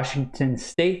out of Washington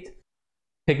State.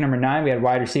 Pick number 9, we had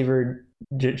wide receiver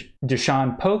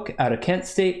Deshaun Polk out of Kent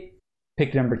State.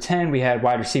 Pick number 10, we had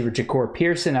wide receiver Ja'Cour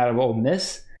Pearson out of Ole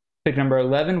Miss. Pick number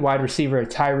 11, wide receiver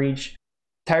Tyrese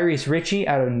Ritchie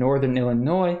out of Northern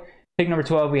Illinois. Pick number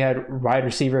 12, we had wide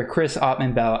receiver Chris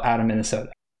Ottman-Bell out of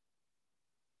Minnesota.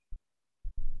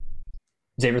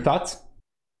 Xavier, thoughts?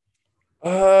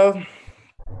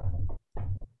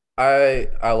 I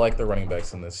like the running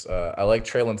backs in this. I like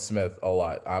Traylon Smith a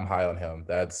lot. I'm high on him.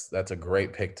 That's a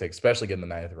great pick to especially get in the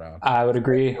 9th round. I would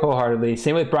agree wholeheartedly.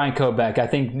 Same with Brian Koback. I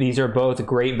think these are both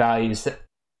great values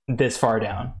this far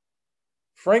down.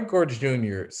 Frank Gore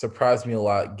Jr. surprised me a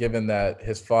lot, given that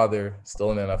his father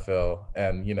still in the NFL,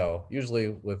 and usually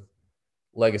with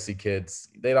legacy kids,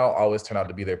 they don't always turn out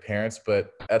to be their parents.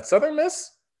 But at Southern Miss,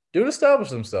 dude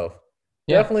established himself.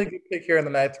 Yeah. Definitely a good pick here in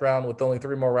the 9th round with only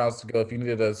 3 more rounds to go if you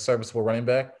needed a serviceable running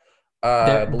back.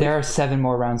 There are 7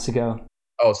 more rounds to go.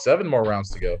 Oh, 7 more rounds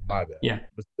to go. My bad. Yeah.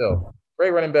 But still, great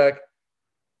running back.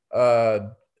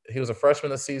 He was a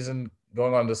freshman this season.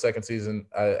 Going on to the second season,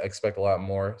 I expect a lot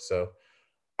more. So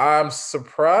I'm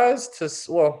surprised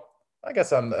I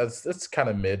guess it's kind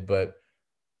of mid, but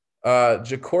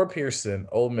Ja'Cour Pearson,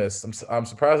 Ole Miss. I'm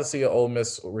surprised to see an Ole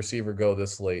Miss receiver go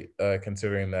this late,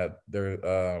 considering that they're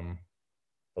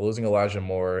losing Elijah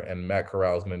Moore and Matt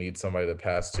Corral is going to need somebody to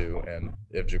pass to. And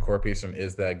if Ja'Cour Pearson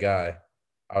is that guy,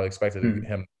 I would expect him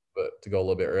to go a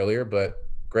little bit earlier, but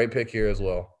great pick here as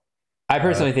well. I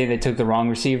personally think they took the wrong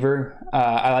receiver.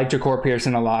 I like Ja'Cour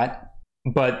Pearson a lot,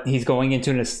 but he's going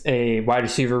into a wide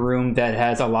receiver room that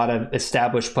has a lot of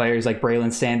established players like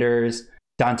Braylon Sanders,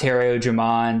 Dontario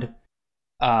Jamond.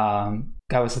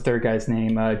 That was the third guy's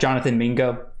name, Jonathan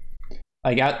Mingo.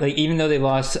 Even though they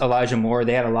lost Elijah Moore,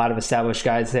 they had a lot of established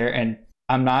guys there, and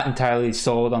I'm not entirely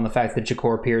sold on the fact that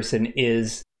Ja'Cour Pearson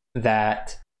is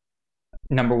that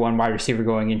number 1 wide receiver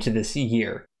going into this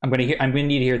year. I'm gonna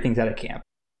need to hear things out of camp.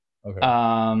 Okay.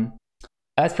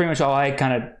 That's pretty much all I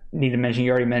kind of need to mention.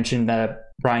 You already mentioned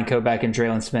Brian Koback and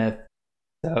Traylon Smith.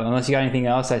 So unless you got anything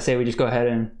else, I say we just go ahead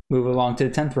and move along to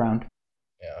the 10th round.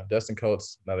 Yeah, Destin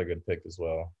Coates, another good pick as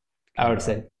well. I would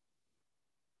say.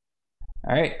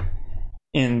 All right.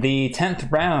 In the 10th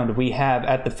round, we have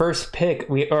at the first pick,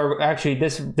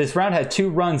 this round had 2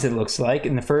 runs, it looks like.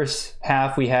 In the first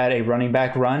half, we had a running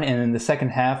back run, and in the second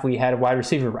half, we had a wide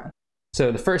receiver run.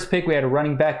 So the first pick, we had a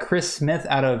running back, Chris Smith,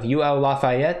 out of UL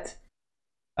Lafayette.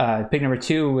 Pick number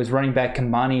 2 was running back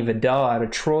Kamani Vidal out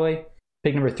of Troy.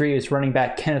 Pick number 3 is running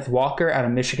back Kenneth Walker out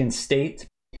of Michigan State.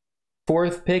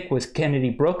 4th pick was Kennedy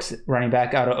Brooks, running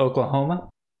back out of Oklahoma.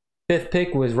 5th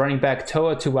pick was running back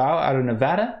Toa Tuau out of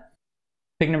Nevada.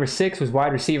 Pick number 6 was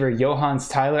wide receiver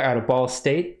Johans Tyler out of Ball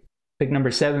State. Pick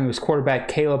number 7 was quarterback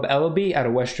Caleb Ellaby out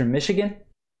of Western Michigan.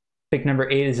 Pick number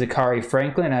 8 is Zachary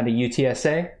Franklin out of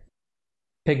UTSA.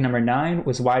 Pick number 9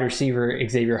 was wide receiver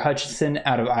Xavier Hutchinson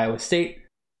out of Iowa State.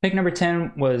 Pick number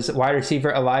 10 was wide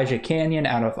receiver Elijah Canyon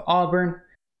out of Auburn.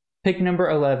 Pick number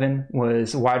 11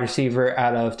 was wide receiver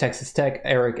out of Texas Tech,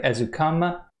 Eric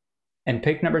Ezukama. And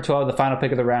pick number 12, the final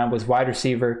pick of the round, was wide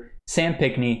receiver Sam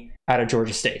Pinckney out of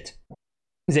Georgia State.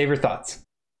 Xavier, thoughts?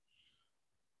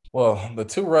 Well, the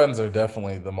 2 runs are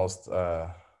definitely the most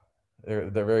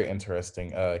they're very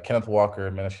interesting. Kenneth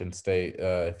Walker, Michigan State.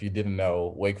 If you didn't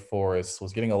know, Wake Forest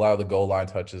was getting a lot of the goal line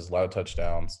touches, a lot of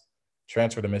touchdowns.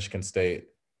 Transferred to Michigan State.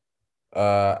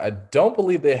 I don't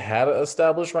believe they had an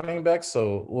established running back,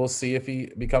 so we'll see if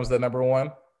he becomes the number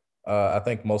 1. I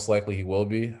think most likely he will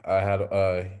be.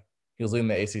 He was leading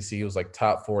the ACC. He was like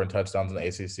top 4 in touchdowns in the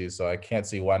ACC, so I can't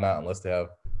see why not unless they have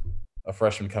a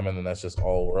freshman come in and that's just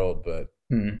all world. But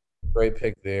great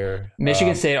pick there.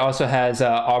 Michigan State also has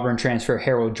Auburn transfer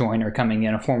Harold Joyner coming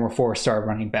in, a former 4-star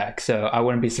running back, so I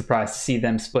wouldn't be surprised to see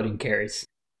them splitting carries.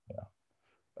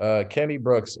 Kennedy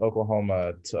Brooks,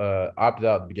 Oklahoma, opted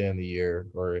out at the beginning of the year,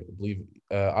 or I believe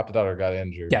opted out or got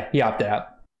injured. Yeah, he opted out.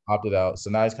 Opted out. So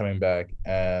now he's coming back.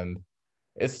 And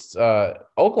it's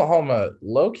Oklahoma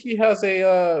low-key has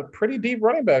a pretty deep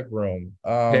running back room.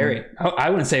 Very. I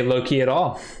wouldn't say low-key at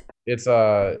all. It's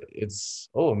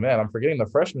oh man, I'm forgetting the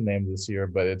freshman name this year,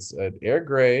 but it's Eric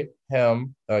Gray,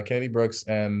 him, Kennedy Brooks,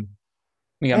 and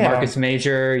you got Marcus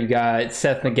Major, you got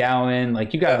Seth McGowan,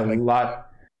 like you got a lot.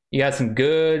 You got some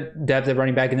good depth at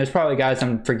running back, and there's probably guys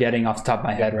I'm forgetting off the top of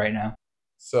my head right now.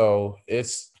 So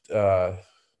it's going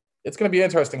to be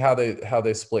interesting how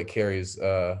they split carries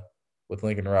with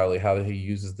Lincoln Riley, how he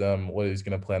uses them, what he's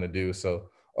going to plan to do. So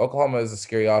Oklahoma is a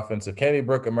scary offense. If Kennedy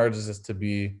Brook emerges as to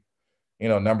be,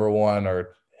 number 1,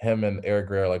 or him and Eric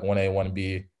Gray are like 1A,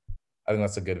 1B, I think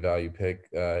that's a good value pick.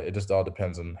 It just all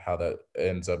depends on how that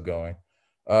ends up going.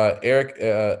 Eric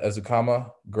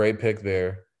Ezukama, great pick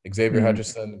there. Xavier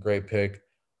Hutchinson, great pick.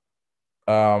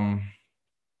 I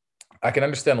can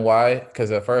understand why, because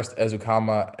at first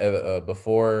Ezukama,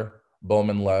 before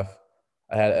Bowman left,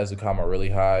 I had Ezukama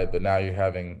really high, but now you're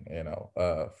having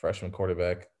freshman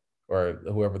quarterback or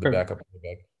whoever the backup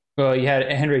quarterback. Well, you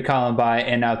had Henry Columbi,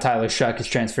 and now Tyler Shuck is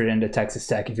transferred into Texas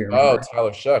Tech, if you remember. Oh,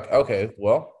 Tyler Shuck. Okay,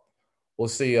 well, we'll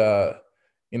see.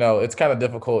 It's kind of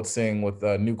difficult seeing with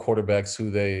new quarterbacks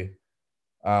who they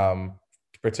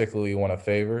particularly want to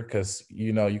favor, because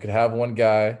you could have one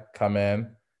guy come in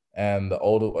and the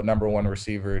old number 1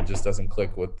 receiver just doesn't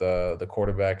click with the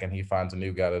quarterback, and he finds a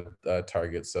new guy to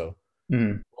target. So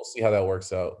we'll see how that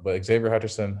works out. But Xavier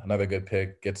Hutchinson, another good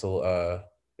pick, gets a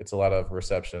lot of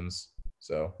receptions.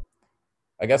 So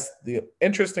I guess the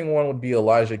interesting one would be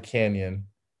Elijah Canyon.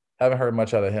 Haven't heard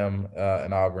much out of him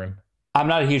in Auburn. I'm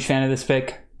not a huge fan of this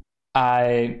pick.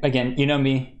 Again, you know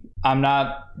me, I'm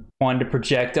not one to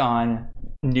project on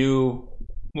new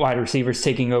wide receivers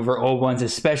taking over old ones,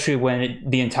 especially when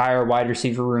the entire wide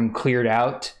receiver room cleared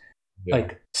out. Yeah.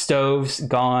 Like Stove's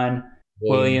gone,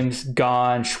 Williams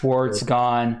gone, Schwartz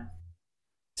gone.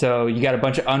 So you got a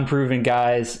bunch of unproven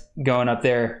guys going up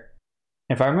there.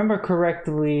 If I remember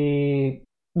correctly,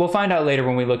 we'll find out later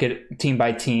when we look at team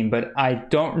by team, but I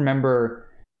don't remember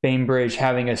Bainbridge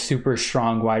having a super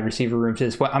strong wide receiver room to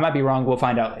this point. I might be wrong. We'll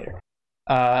find out later.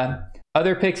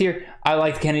 Other picks here, I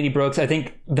liked Kennedy Brooks. I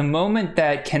think the moment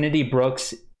that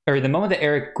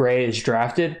Eric Gray is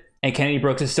drafted and Kennedy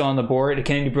Brooks is still on the board,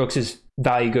 Kennedy Brooks'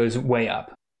 value goes way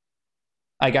up.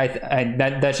 Like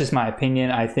that's just my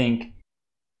opinion. I think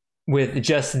with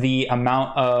just the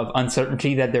amount of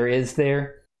uncertainty that there is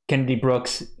there, Kennedy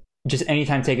Brooks, just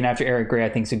anytime taken after Eric Gray, I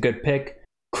think is a good pick.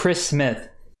 Chris Smith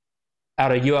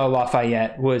out of UL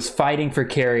Lafayette was fighting for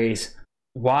carries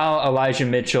while Elijah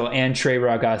Mitchell and Trey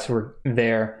Ragas were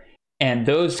there, and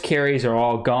those carries are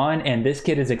all gone, and this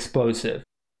kid is explosive.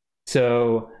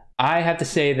 So I have to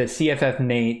say that CFF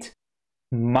Nate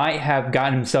might have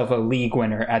gotten himself a league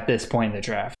winner at this point in the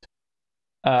draft.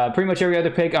 Pretty much every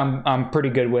other pick I'm pretty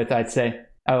good with, I'd say.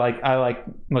 I like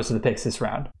most of the picks this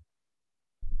round.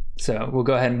 So we'll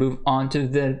go ahead and move on to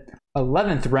the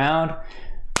 11th round.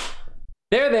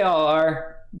 There they all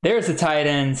are. There's the tight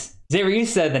ends. Xavier, you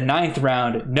said the 9th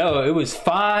round. No, it was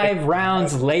 5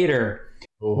 rounds later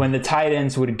when the tight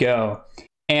ends would go.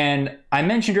 And I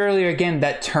mentioned earlier again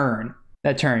that turn.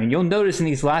 And you'll notice in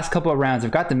these last couple of rounds,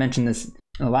 I've got to mention this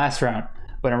in the last round,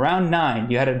 but in round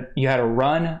 9, you had a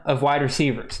run of wide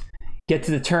receivers. Get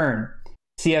to the turn.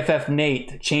 CFF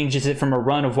Nate changes it from a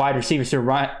run of wide receivers to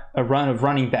a run of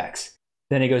running backs.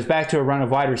 Then it goes back to a run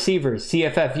of wide receivers.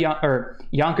 Yonker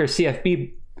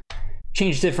CFB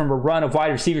changes it from a run of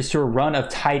wide receivers to a run of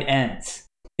tight ends.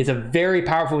 It's a very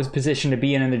powerful position to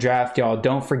be in the draft, y'all.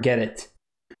 Don't forget it.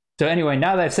 So anyway,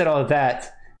 now that I've said all of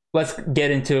that, let's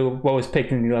get into what was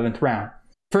picked in the 11th round.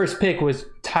 First pick was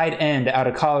tight end out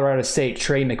of Colorado State,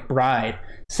 Trey McBride.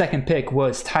 Second pick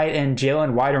was tight end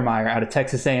Jalen Weidermeyer out of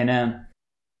Texas A&M.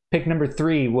 Pick number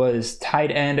 3 was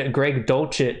tight end Greg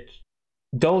Dulcich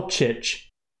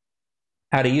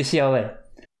out of UCLA.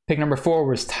 Pick number 4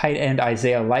 was tight end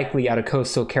Isaiah Likely out of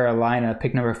Coastal Carolina.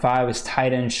 Pick number 5 was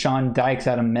tight end Sean Dykes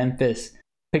out of Memphis.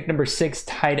 Pick number 6,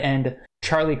 tight end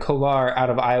Charlie Kolar out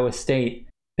of Iowa State.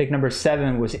 Pick number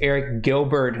 7 was Eric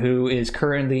Gilbert, who is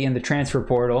currently in the transfer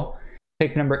portal.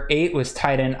 Pick number 8 was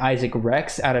tight end Isaac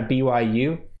Rex out of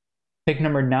BYU. Pick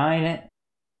number 9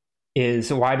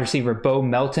 is wide receiver Bo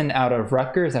Melton out of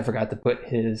Rutgers. I forgot to put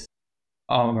his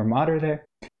alma mater there.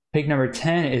 Pick number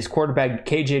 10 is quarterback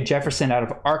KJ Jefferson out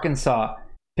of Arkansas.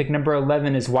 Pick number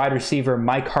 11 is wide receiver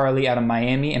Mike Harley out of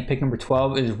Miami. And pick number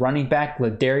 12 is running back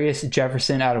Ladarius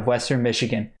Jefferson out of Western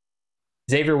Michigan.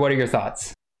 Xavier, what are your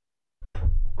thoughts?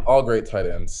 All great tight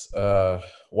ends.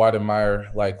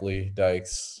 Weidenmeyer, Likely,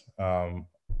 Dykes. Well,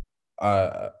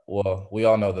 we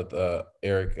all know that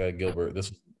Eric Gilbert,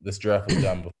 this draft was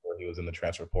done before he was in the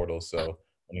transfer portal. So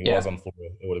when he was on the floor,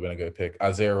 it would have been a good pick.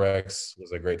 Isaiah Rex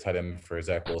was a great tight end for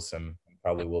Zach Wilson, and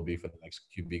probably will be for the next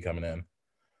QB coming in.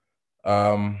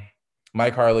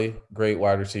 Mike Harley, great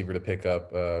wide receiver to pick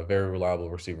up, very reliable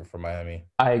receiver for Miami.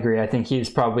 I agree. I think he's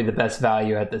probably the best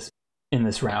value in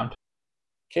this round.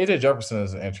 KJ Jefferson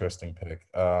is an interesting pick.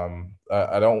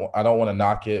 I don't want to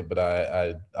knock it, but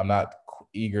I'm not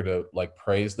eager to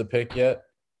praise the pick yet.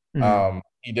 Mm-hmm.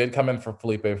 He did come in for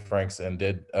Felipe Franks and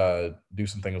did do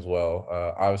some things well.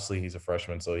 Obviously, he's a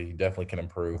freshman, so he definitely can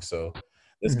improve. So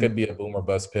this could be a boom or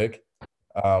bust pick.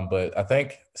 But I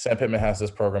think Sam Pittman has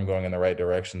this program going in the right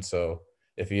direction. So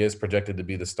if he is projected to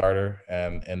be the starter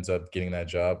and ends up getting that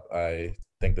job, I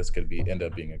think this could end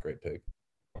up being a great pick.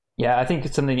 Yeah, I think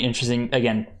it's something interesting.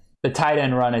 Again, the tight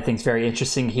end run I think is very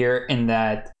interesting here in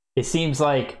that it seems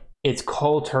like it's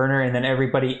Cole Turner and then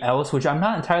everybody else, which I'm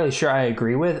not entirely sure I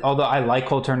agree with, although I like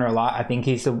Cole Turner a lot. I think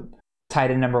he's the tight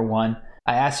end number 1.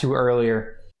 I asked you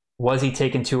earlier, was he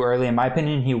taken too early? In my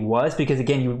opinion, he was, because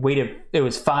again, it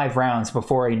was 5 rounds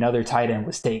before another tight end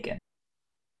was taken.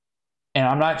 And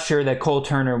I'm not sure that Cole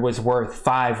Turner was worth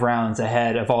 5 rounds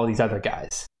ahead of all these other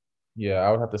guys. Yeah,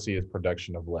 I would have to see his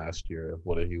production of last year, of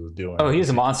what he was doing. Oh, he was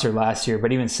a monster last year,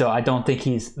 but even still, I don't think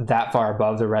he's that far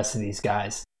above the rest of these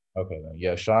guys. Okay, then.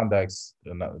 Yeah, Sean Dykes.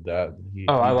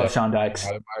 I love Sean Dykes.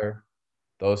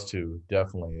 Those two,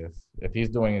 definitely. If he's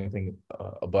doing anything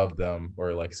above them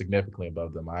or significantly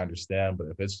above them, I understand. But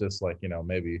if it's just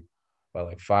maybe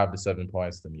by 5 to 7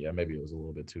 points, then yeah, maybe it was a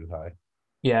little bit too high.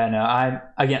 Yeah, no,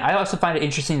 I also find it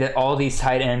interesting that all these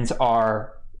tight ends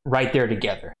are right there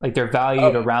together. They're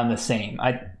valued around the same.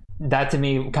 That to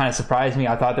me kind of surprised me.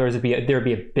 I thought there would be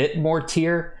a bit more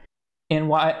tier in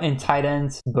tight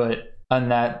ends, but on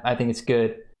that, I think it's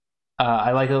good.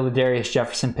 I like the Ladarius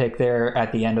Jefferson pick there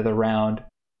at the end of the round.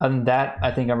 Other than that,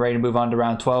 I think I'm ready to move on to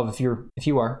round 12 if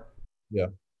you are. Yeah.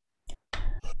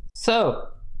 So,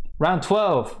 round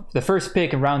 12, the first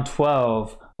pick in round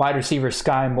 12, wide receiver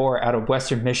Sky Moore out of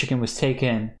Western Michigan was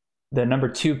taken. The number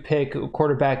 2 pick,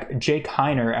 quarterback Jake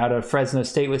Heiner out of Fresno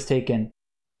State was taken.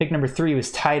 Pick number 3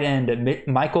 was tight end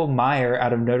Michael Meyer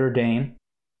out of Notre Dame.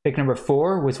 Pick number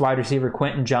 4 was wide receiver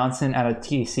Quentin Johnson out of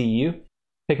TCU.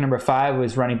 Pick number 5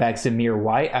 was running back Zamir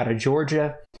White out of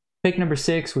Georgia. Pick number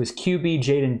 6 was QB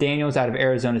Jaden Daniels out of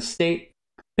Arizona State.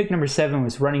 Pick number 7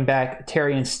 was running back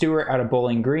Terrian Stewart out of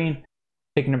Bowling Green.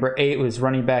 Pick number 8 was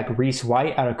running back Reese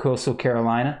White out of Coastal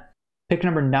Carolina. Pick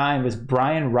number 9 was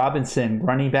Brian Robinson,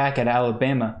 running back at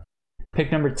Alabama.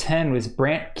 Pick number 10 was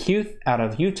Brant Kuth out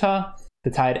of Utah, the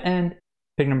tight end.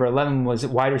 Pick number 11 was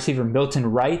wide receiver Milton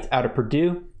Wright out of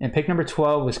Purdue. And pick number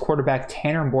 12 was quarterback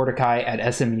Tanner Mordecai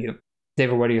at SMU.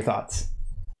 David, what are your thoughts?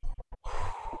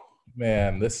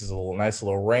 Man, this is a nice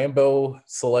little rainbow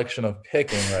selection of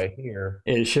picking right here.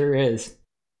 It sure is.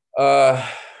 Where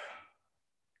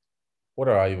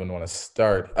do I even want to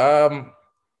start?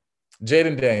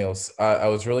 Jaden Daniels, I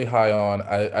was really high on.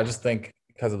 I just think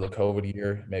because of the COVID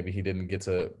year, maybe he didn't get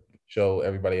to show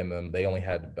everybody, and then they only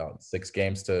had about 6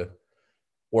 games to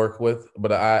work with.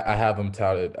 But I have him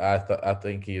touted. I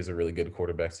think he is a really good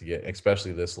quarterback to get,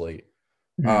 especially this late.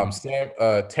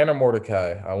 Mm-hmm. Tanner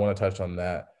Mordecai, I want to touch on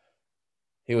that.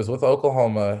 He was with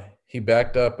Oklahoma. He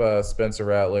backed up Spencer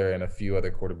Rattler and a few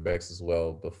other quarterbacks as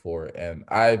well before. And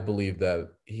I believe that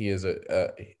he is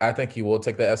I think he will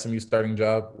take the SMU starting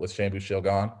job with Shane Buechele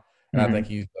gone. And I think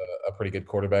he's a pretty good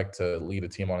quarterback to lead a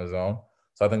team on his own.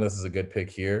 So I think this is a good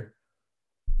pick here.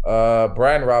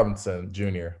 Brian Robinson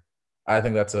Jr. I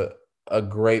think that's a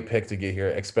great pick to get here,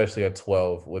 especially at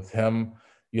 12. With him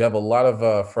you have a lot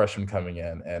of freshmen coming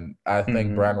in, and I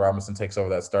think Brian Robinson takes over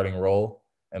that starting role,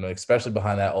 and especially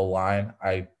behind that O-line,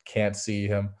 I can't see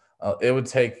him. It would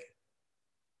take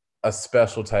a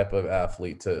special type of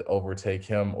athlete to overtake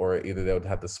him, or either they would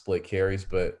have to split carries,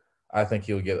 but I think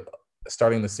he'll get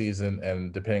starting the season,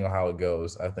 and depending on how it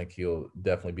goes, I think he'll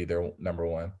definitely be their number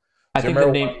one. I think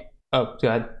the name. Oh, go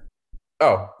ahead.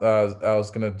 I was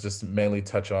gonna just mainly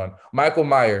touch on Michael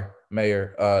Mayer,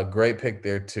 great pick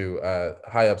there too,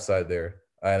 high upside there,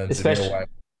 and especially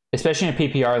in a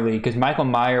PPR league, because Michael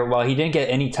Mayer, while he didn't get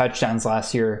any touchdowns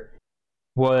last year,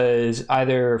 was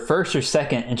either first or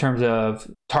second in terms of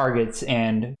targets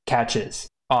and catches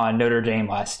on Notre Dame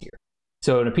last year.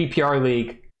 So in a PPR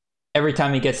league, every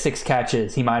time he gets 6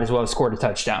 catches, he might as well have scored a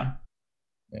touchdown.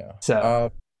 Yeah. So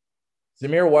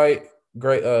Zamir White,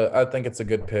 great. I think it's a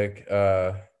good pick.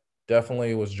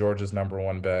 Definitely was Georgia's number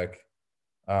 1 back.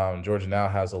 Georgia now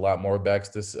has a lot more backs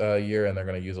this year, and they're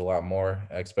going to use a lot more,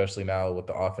 especially now with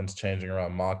the offense changing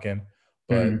around Monken.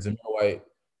 But Zamir White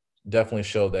definitely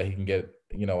showed that he can get,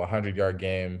 a 100-yard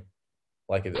game,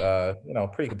 like it,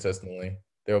 pretty consistently.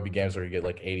 There will be games where he get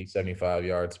like 80, 75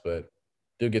 yards, but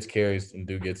dude gets carries and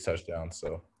dude gets touchdowns.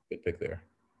 So good pick there.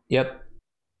 Yep.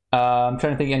 I'm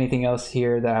trying to think of anything else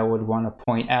here that I would want to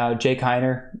point out. Jake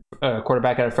Heiner,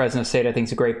 quarterback out of Fresno State, I think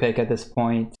is a great pick at this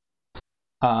point.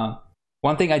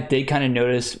 One thing I did kind of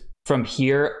notice from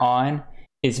here on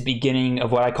is the beginning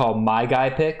of what I call my guy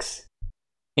picks,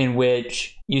 in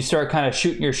which you start kind of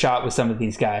shooting your shot with some of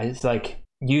these guys. Like,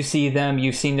 you see them,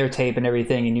 you've seen their tape and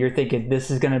everything, and you're thinking this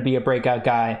is going to be a breakout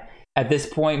guy. At this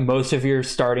point, most of your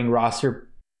starting roster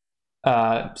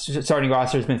has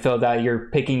been filled out.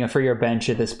 You're picking for your bench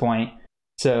at this point.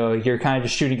 So you're kind of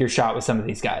just shooting your shot with some of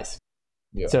these guys.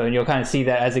 Yeah. So you'll kind of see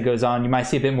that as it goes on. You might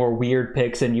see a bit more weird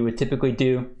picks than you would typically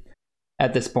do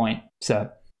at this point. So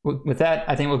with that,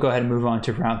 I think we'll go ahead and move on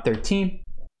to round 13.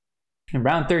 In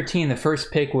round 13, the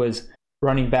first pick was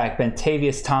running back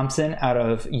Bentavious Thompson out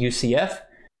of UCF.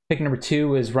 Pick number 2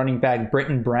 was running back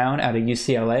Britton Brown out of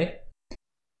UCLA.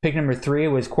 Pick number 3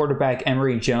 was quarterback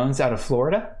Emory Jones out of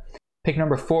Florida. Pick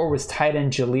number 4 was tight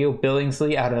end Jaleel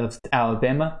Billingsley out of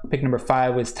Alabama. Pick number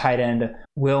 5 was tight end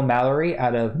Will Mallory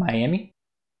out of Miami.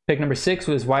 Pick number 6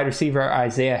 was wide receiver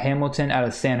Isaiah Hamilton out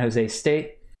of San Jose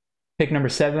State. Pick number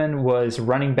 7 was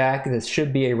running back. This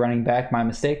should be a running back, my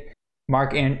mistake.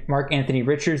 Mark Anthony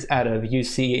Richards out of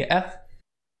UCF.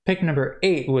 Pick number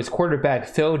 8 was quarterback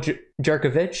Phil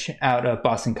Jerkovich out of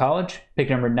Boston College. Pick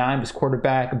number 9 was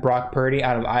quarterback Brock Purdy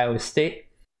out of Iowa State.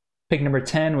 Pick number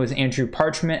 10 was Andrew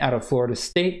Parchment out of Florida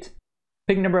State.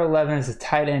 Pick number 11 is the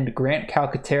tight end Grant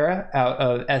Calcaterra out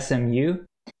of SMU.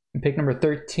 And pick number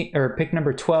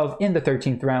 12 in the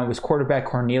 13th round was quarterback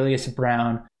Cornelius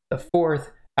Brown, the 4th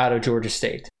out of Georgia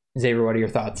State. Xavier, what are your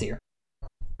thoughts here?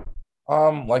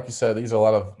 Like you said, these are a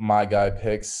lot of my guy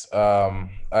picks. I'm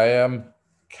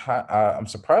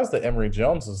surprised that Emory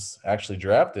Jones was actually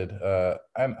drafted.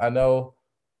 I know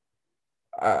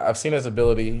I've seen his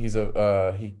ability.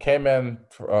 He came in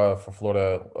for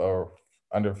Florida or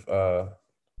under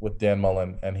with Dan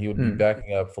Mullen, and he would be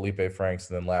backing up Felipe Franks.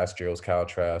 And then last year it was Kyle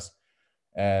Trask,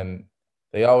 and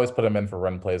they always put him in for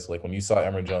run plays. Like when you saw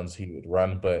Emory Jones, he would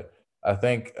run, but I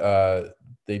think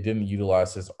they didn't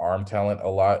utilize his arm talent a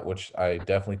lot, which I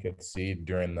definitely could see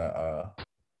during the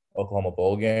Oklahoma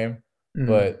Bowl game.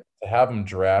 But to have him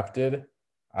drafted,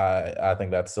 I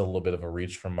think that's still a little bit of a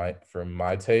reach for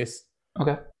my taste.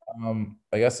 Okay.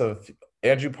 I guess if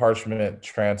Andrew Parchment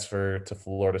transfer to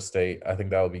Florida State, I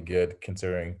think that would be good,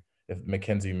 considering if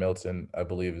Mackenzie Milton, I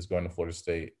believe, is going to Florida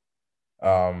State.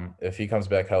 If he comes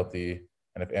back healthy,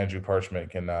 and if Andrew Parchment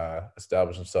can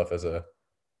establish himself as a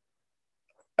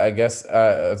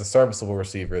serviceable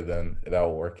receiver, then that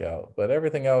will work out. But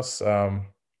everything else,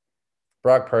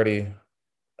 Brock Purdy,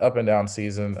 up and down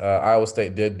season. Iowa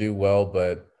State did do well,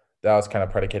 but that was kind of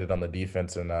predicated on the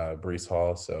defense and Breece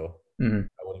Hall. So I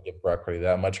wouldn't give Brock Purdy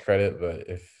that much credit. But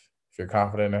if you're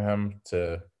confident in him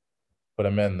to put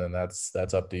him in, then that's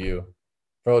up to you.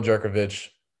 Phil Jerkovich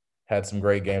had some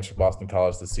great games for Boston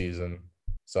College this season,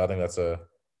 so I think that's a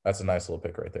nice little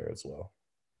pick right there as well.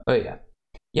 Oh yeah.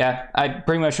 Yeah, I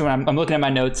pretty much, when I'm looking at my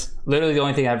notes, literally the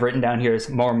only thing I've written down here is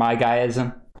more my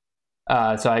guyism.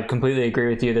 So I completely agree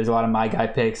with you. There's a lot of my guy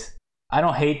picks. I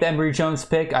don't hate the Emory Jones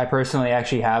pick. I personally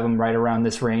actually have him right around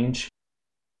this range.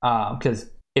 Because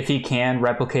if he can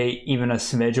replicate even a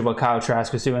smidge of what Kyle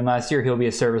Trask was doing last year, he'll be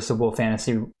a serviceable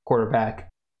fantasy quarterback.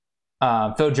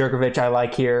 Phil Jerkovich, I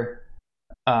like here.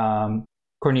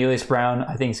 Cornelius Brown,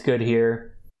 I think is good here.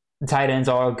 The tight ends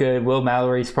are all good. Will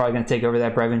Mallory's probably going to take over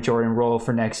that Brevin Jordan role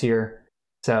for next year.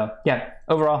 So, yeah,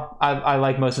 overall, I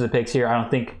like most of the picks here. I don't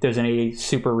think there's any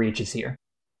super reaches here.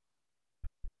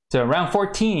 So, round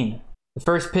 14, the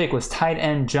first pick was tight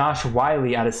end Josh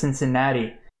Wiley out of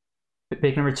Cincinnati.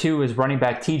 Pick number 2 was running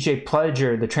back TJ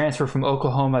Pledger, the transfer from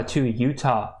Oklahoma to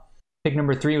Utah. Pick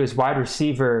number 3 was wide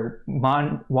receiver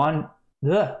Wandale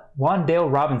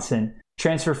Robinson,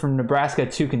 transfer from Nebraska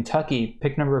to Kentucky.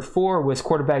 Pick number 4 was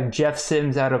quarterback Jeff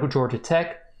Sims out of Georgia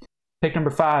Tech. Pick number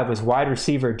 5 was wide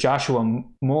receiver Joshua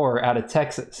Moore out of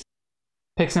Texas.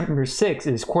 Pick number 6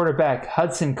 is quarterback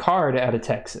Hudson Card out of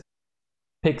Texas.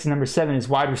 Pick number 7 is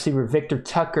wide receiver Victor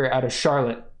Tucker out of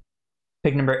Charlotte.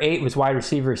 Pick number 8 was wide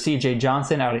receiver CJ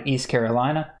Johnson out of East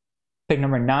Carolina. Pick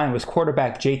number 9 was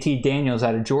quarterback JT Daniels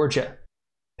out of Georgia.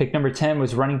 Pick number 10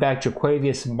 was running back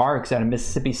Jaquavius Marks out of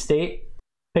Mississippi State.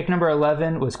 Pick number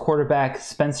 11 was quarterback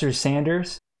Spencer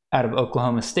Sanders out of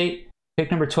Oklahoma State. Pick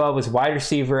number 12 was wide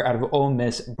receiver out of Ole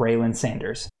Miss, Braylon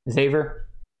Sanders. Xavier,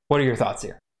 what are your thoughts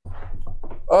here?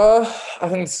 I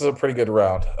think this is a pretty good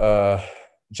round.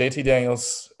 JT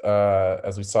Daniels,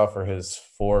 as we saw for his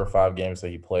 4 or 5 games that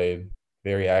he played,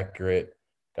 very accurate,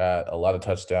 got a lot of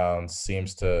touchdowns,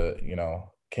 seems to,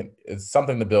 it's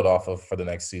something to build off of for the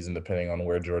next season, depending on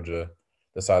where Georgia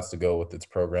decides to go with its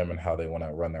program and how they want to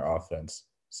run their offense.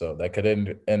 So that could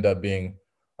end up being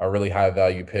a really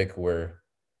high-value pick where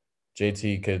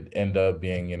JT could end up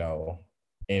being,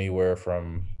 anywhere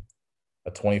from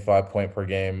a 25-point per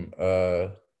game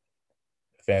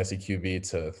fantasy QB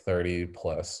to 30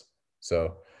 plus.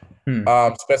 So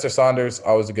Spencer Saunders,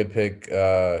 always a good pick.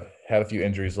 Had a few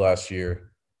injuries last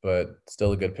year, but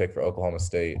still a good pick for Oklahoma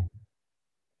State.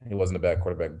 He wasn't a bad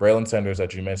quarterback. Braylon Sanders,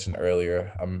 that you mentioned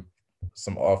earlier,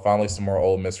 finally some more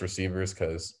Ole Miss receivers,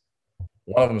 because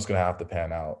one of them is going to have to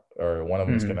pan out, or one of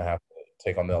them is going to have to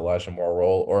take on the Elijah Moore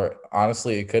role, or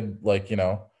honestly, it could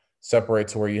separate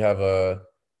to where you have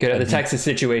good at the Texas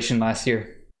situation last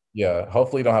year. Yeah,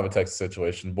 hopefully you don't have a Texas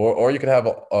situation, or you could have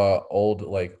old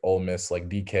Ole Miss like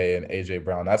DK and AJ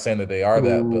Brown. Not saying that they are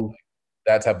that, but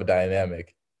that type of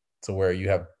dynamic to where you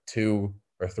have 2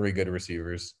 or 3 good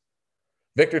receivers.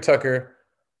 Victor Tucker,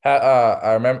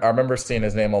 I remember seeing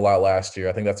his name a lot last year.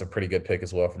 I think that's a pretty good pick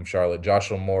as well from Charlotte.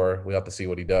 Joshua Moore, we have to see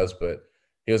what he does, but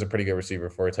he was a pretty good receiver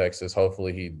for Texas.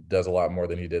 Hopefully he does a lot more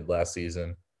than he did last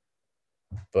season.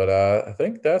 But I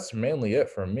think that's mainly it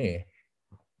for me.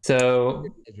 So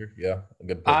yeah, a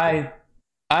good pick.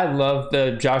 I love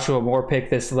the Joshua Moore pick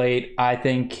this late. I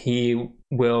think he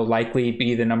will likely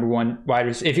be the number 1 wide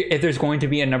receiver. If there's going to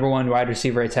be a number 1 wide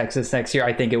receiver at Texas next year,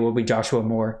 I think it will be Joshua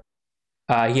Moore.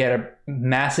 He had a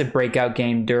massive breakout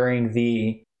game during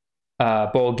the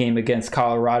bowl game against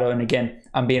Colorado. And again,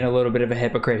 I'm being a little bit of a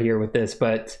hypocrite here with this,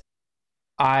 but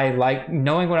I like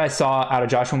knowing what I saw out of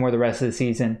Joshua Moore the rest of the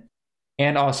season,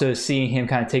 and also seeing him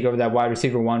kind of take over that wide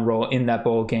receiver 1 role in that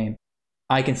bowl game.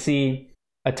 I can see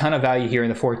a ton of value here in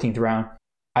the 14th round.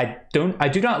 I do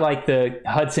not like the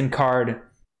Hudson Card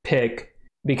pick,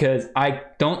 because I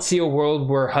don't see a world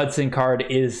where Hudson Card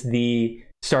is the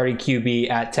starting QB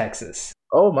at Texas.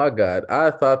 Oh my God. I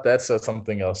thought that said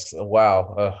something else.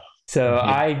 Wow. So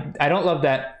I don't love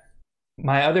that.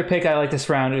 My other pick I like this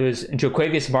round is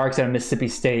Jaquavius Marks out of Mississippi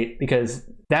State, because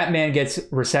that man gets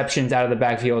receptions out of the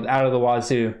backfield, out of the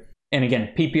wazoo. And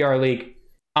again, PPR league,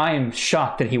 I am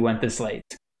shocked that he went this late.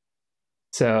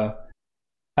 So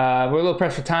we're a little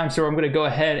pressed for time, so I'm going to go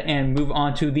ahead and move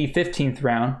on to the 15th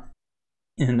round.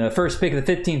 In the first pick of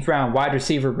the 15th round, wide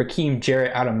receiver Raheem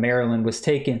Jarrett out of Maryland was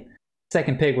taken.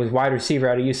 Second pick was wide receiver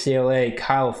out of UCLA,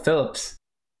 Kyle Phillips.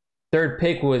 Third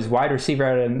pick was wide receiver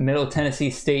out of Middle Tennessee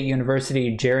State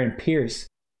University, Jaron Pierce.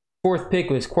 Fourth pick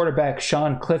was quarterback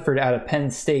Sean Clifford out of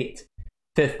Penn State.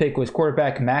 Fifth pick was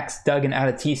quarterback Max Duggan out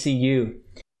of TCU.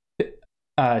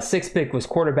 Sixth pick was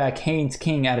quarterback Haynes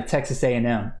King out of Texas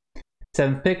A&M.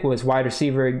 Seventh pick was wide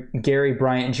receiver Gary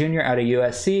Bryant Jr. out of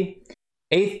USC.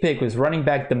 Eighth pick was running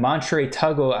back DeMontre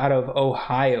Tuggle out of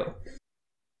Ohio.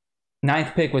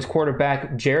 Ninth pick was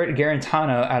quarterback Jarrett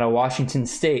Garantano out of Washington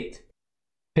State.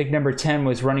 Pick number 10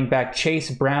 was running back Chase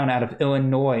Brown out of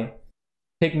Illinois.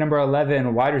 Pick number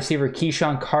 11, wide receiver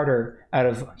Keyshawn Carter out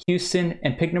of Houston.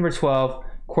 And pick number 12,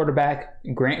 quarterback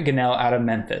Grant Gunnell out of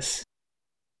Memphis.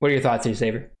 What are your thoughts here,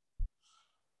 Xavier?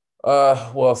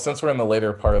 Well, since we're in the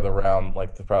later part of the round,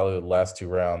 probably the last 2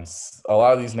 rounds, a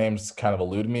lot of these names kind of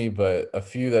elude me, but a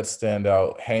few that stand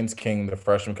out. Haynes King, the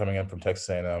freshman coming in from Texas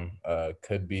A&M,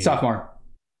 could be sophomore.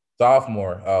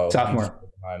 Oh, sophomore.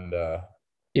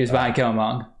 He was behind Kellen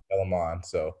Mond.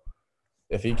 So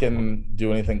if he can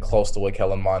do anything close to what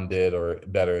Kellen Mond did or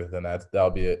better, then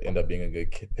that'll end up being a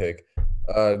good pick.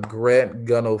 Grant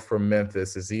Gunnell from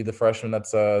Memphis, is he the freshman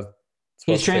that's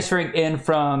He's transferring in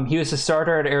from, he was a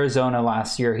starter at Arizona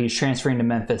last year. He's transferring to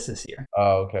Memphis this year.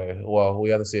 Oh, okay. Well, we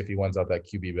have to see if he wins out that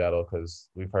QB battle because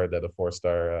we've heard that a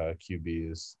 4-star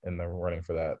QB is in the running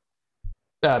for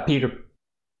that.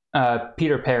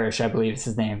 Peter Parrish, I believe is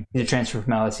his name. He's a transfer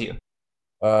from LSU.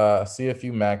 See a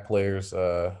few MAC players,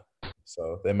 so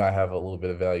they might have a little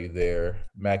bit of value there.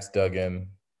 Max Duggan.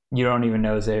 You don't even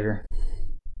know Xavier.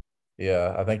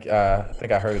 Yeah, I think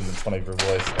I heard in the 20-year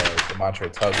voice,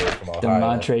 Demontre Tuggle from Ohio.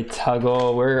 Demontre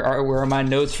Tuggle. Where are my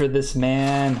notes for this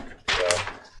man?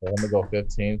 Yeah, I'm gonna go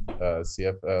 15th.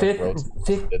 CFF.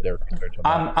 Fifth.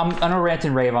 I'm gonna rant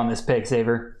and rave on this pick,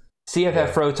 Xavier.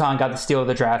 CFF Froton got the steal of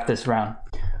the draft this round.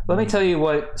 Let me tell you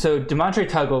what. So Demontre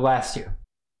Tuggle last year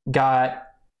got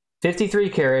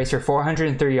 53 carries for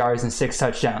 403 yards and 6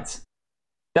 touchdowns.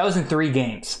 That was in 3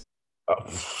 games. Oh.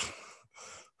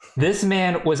 This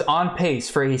man was on pace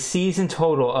for a season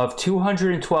total of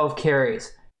 212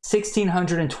 carries,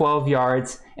 1,612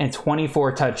 yards, and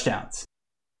 24 touchdowns.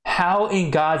 How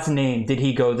in God's name did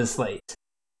he go this late?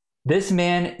 This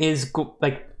man is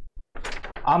like,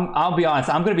 I'll be honest,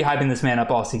 I'm going to be hyping this man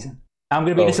up all season. I'm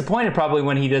going to be disappointed probably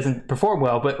when he doesn't perform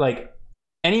well, but like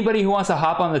anybody who wants to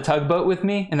hop on the tugboat with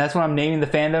me, and that's what I'm naming the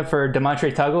fandom for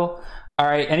Demontre Tuggle. All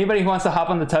right, anybody who wants to hop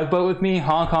on the tugboat with me,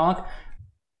 honk honk.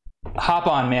 Hop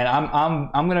on, man.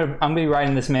 I'm gonna be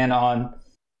riding this man on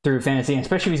through fantasy, and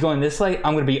especially if he's going this late.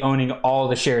 I'm gonna be owning all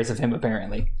the shares of him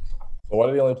apparently. So why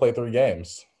did he only play 3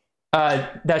 games?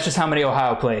 That's just how many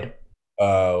Ohio played.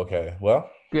 Okay. Well,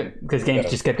 because games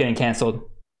just kept getting canceled.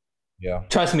 Yeah.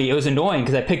 Trust me, it was annoying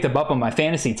because I picked him up on my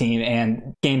fantasy team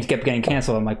and games kept getting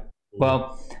canceled. I'm like,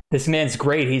 well, this man's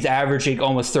great. He's averaging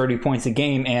almost 30 points a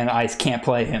game, and I can't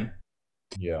play him.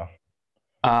 Yeah.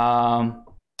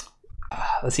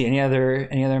 Let's see, any other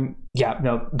yeah,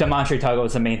 no, Demontre Tuggle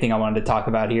is the main thing I wanted to talk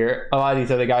about here. A lot of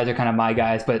these other guys are kind of my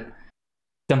guys, but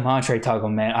Demontre Tuggle,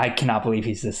 man, I cannot believe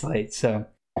he's this late. So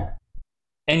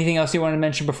anything else you want to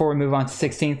mention before we move on to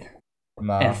 16th?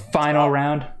 Nah. And final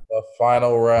round? The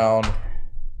final round.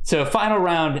 So final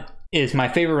round is my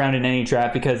favorite round in any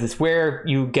draft because it's where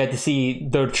you get to see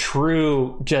the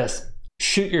true just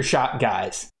shoot your shot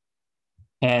guys.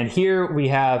 And here we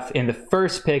have in the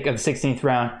first pick of the 16th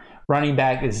round, running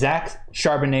back Zach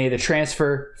Charbonnet, the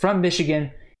transfer from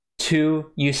Michigan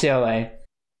to UCLA.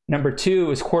 Number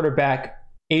 2 is quarterback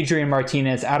Adrian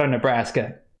Martinez out of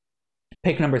Nebraska.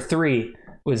 Pick number 3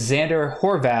 was Xander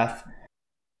Horvath,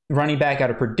 running back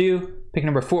out of Purdue. Pick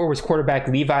number 4 was quarterback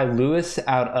Levi Lewis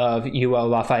out of UL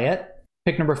Lafayette.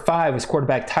 Pick number 5 was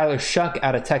quarterback Tyler Shuck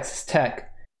out of Texas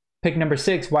Tech. Pick number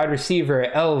 6, wide receiver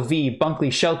LV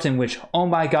Bunkley Shelton, which, oh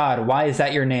my God, why is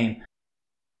that your name?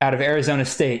 Out of Arizona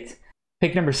State.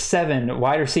 Pick number 7,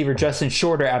 wide receiver Justin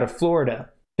Shorter out of Florida.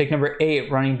 Pick number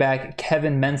 8, running back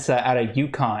Kevin Mensah out of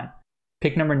UConn.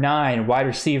 Pick number 9, wide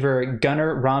receiver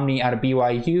Gunnar Romney out of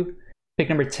BYU. Pick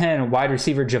number 10, wide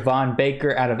receiver Javon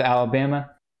Baker out of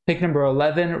Alabama. Pick number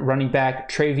 11, running back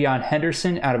Travion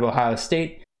Henderson out of Ohio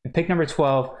State. And pick number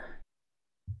 12,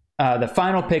 the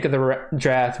final pick of the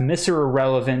draft, Mr.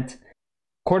 Irrelevant,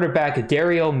 quarterback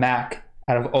Dario Mack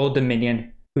out of Old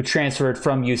Dominion, who transferred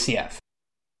from UCF.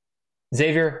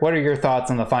 Xavier, what are your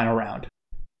thoughts on the final round?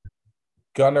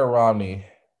 Gunnar Romney,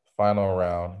 final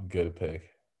round, good pick.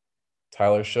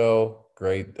 Tyler Show,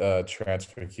 great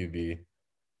transfer QB.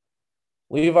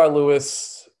 Levi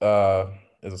Lewis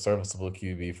is a serviceable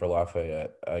QB for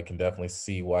Lafayette. I can definitely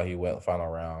see why he went final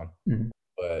round. Mm-hmm.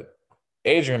 But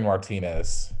Adrian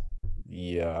Martinez,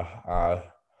 yeah,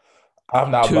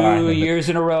 I'm not buying 2 years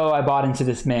in a row I bought into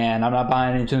this man. I'm not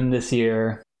buying into him this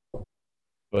year.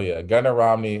 But yeah, Gunnar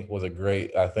Romney was a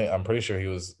great. I'm pretty sure he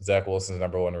was Zach Wilson's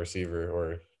number 1 receiver.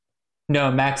 Or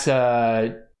no,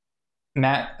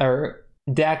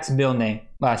 Dax Milne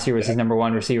last year was his number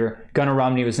 1 receiver. Gunnar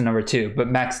Romney was the number 2, but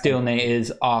Max Dilne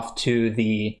is off to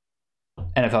the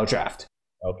NFL draft.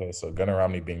 Okay, so Gunnar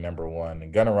Romney being number 1,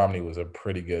 and Gunnar Romney was a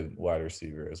pretty good wide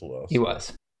receiver as well. So. He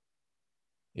was.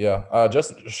 Yeah,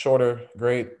 just Shorter,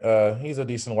 great. He's a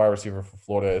decent wide receiver for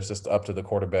Florida. It's just up to the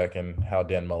quarterback and how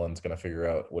Dan Mullen's going to figure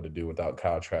out what to do without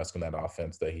Kyle Trask in that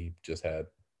offense that he just had.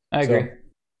 I agree.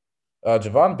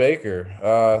 Javon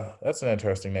Baker, that's an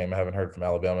interesting name I haven't heard from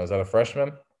Alabama. Is that a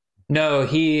freshman? No,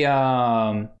 he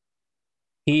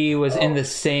was in the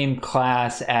same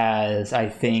class as, I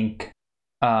think,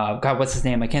 God, what's his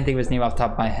name? I can't think of his name off the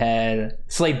top of my head.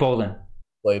 Slade Bolden,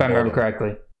 if I remember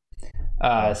correctly.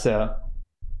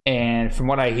 And from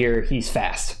what I hear, he's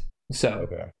fast. So,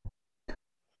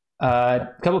 a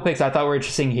couple picks I thought were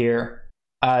interesting here.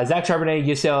 Zach Charbonnet,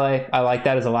 UCLA. I like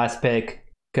that as a last pick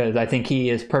because I think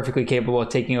he is perfectly capable of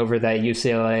taking over that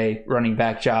UCLA running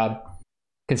back job.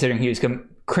 considering he was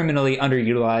criminally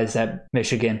underutilized at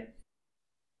Michigan.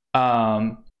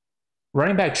 Running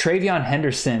back Travion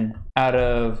Henderson out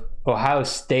of Ohio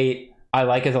State, I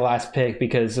like as a last pick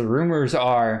because the rumors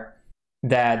are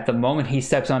that the moment he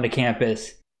steps onto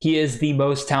campus, he is the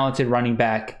most talented running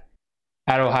back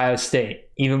at Ohio State,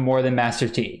 even more than Master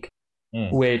Teague,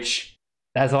 which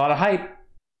that's a lot of hype.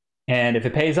 And if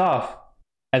it pays off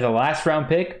as a last round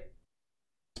pick,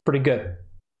 it's pretty good.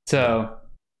 So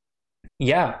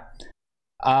yeah,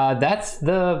 that's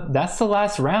the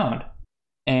last round.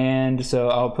 And so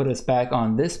I'll put us back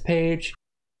on this page.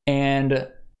 And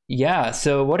yeah,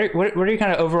 so what are your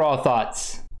kind of overall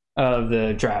thoughts of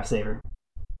the draft, Xavier?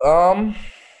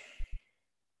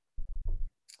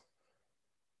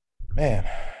 Man,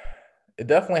 it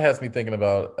definitely has me thinking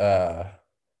about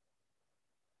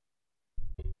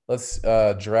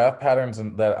draft patterns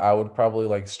and that I would probably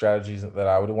like strategies that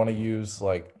I would want to use,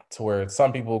 like to where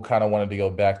some people kind of wanted to go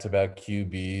back-to-back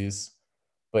QBs,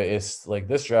 but it's like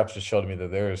this draft just showed me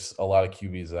that there's a lot of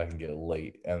QBs that I can get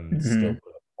late and still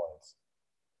put up points.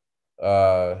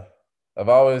 I've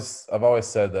always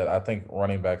said that I think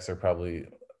running backs are probably,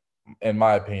 in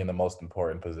my opinion, the most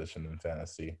important position in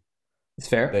fantasy. It's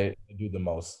fair. They do the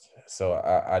most. So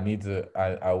I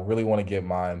really want to get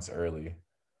mines early.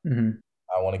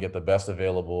 I want to get the best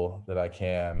available that I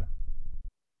can.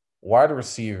 Wide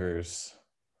receivers,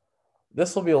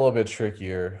 this will be a little bit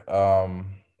trickier.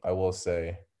 I will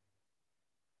say.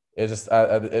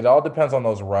 It all depends on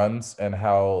those runs and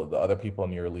how the other people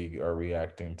in your league are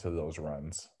reacting to those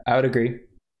runs. I would agree.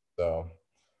 So,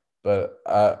 but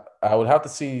I would have to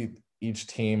see each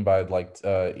team by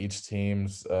each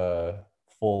team's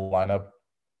full lineup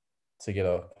to get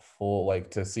a full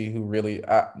to see who really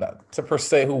not to per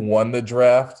se who won the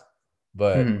draft,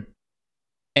 but.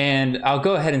 And I'll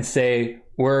go ahead and say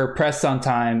we're pressed on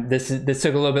time. This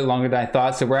took a little bit longer than I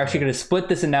thought, so we're actually going to split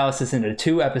this analysis into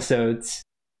 2 episodes,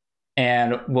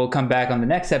 and we'll come back on the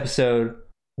next episode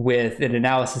with an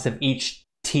analysis of each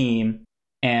team,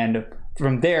 and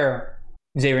from there,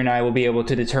 Xavier and I will be able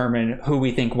to determine who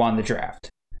we think won the draft.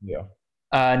 Yeah.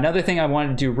 Another thing I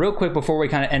wanted to do real quick before we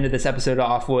kind of ended this episode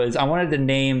off was I wanted to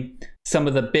name some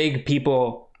of the big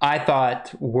people I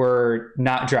thought were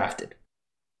not drafted.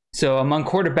 So among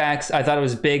quarterbacks, I thought it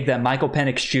was big that Michael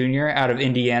Penix Jr. out of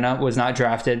Indiana was not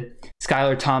drafted.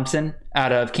 Skylar Thompson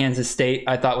out of Kansas State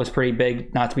I thought was pretty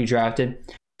big not to be drafted.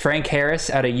 Frank Harris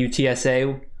out of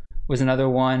UTSA was another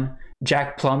one.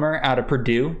 Jack Plummer out of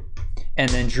Purdue. And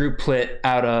then Drew Plitt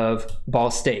out of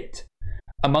Ball State.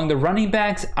 Among the running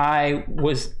backs, and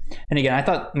again, I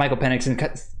thought Michael Penix and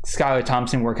Skylar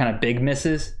Thompson were kind of big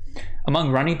misses.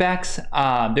 Among running backs,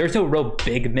 there's no real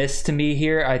big miss to me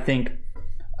here. I think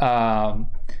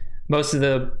most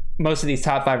of these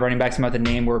top 5 running backs I'm about to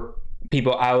name were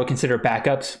people I would consider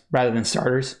backups rather than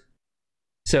starters.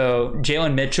 So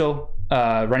Jalen Mitchell,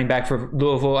 running back for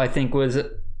Louisville, I think was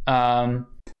the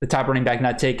top running back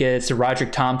not taken. So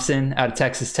Roderick Thompson out of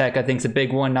Texas Tech, I think is a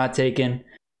big one not taken.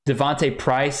 Devontae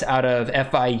Price out of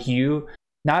FIU,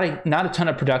 not a ton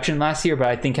of production last year, but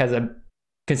I think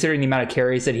considering the amount of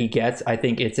carries that he gets, I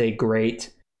think it's a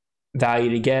great value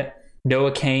to get.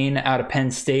 Noah Cain out of Penn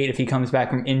State, if he comes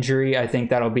back from injury, I think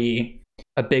that'll be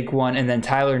a big one. And then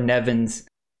Tyler Nevins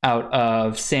out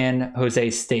of San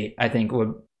Jose State, I think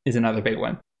is another big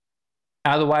one.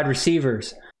 Out of the wide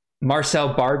receivers,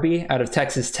 Marcel Barbie out of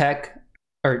Texas State,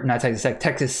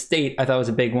 I thought was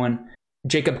a big one.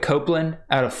 Jacob Copeland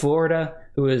out of Florida,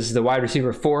 who was the wide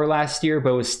receiver 4 last year,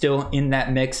 but was still in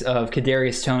that mix of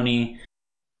Kadarius Toney,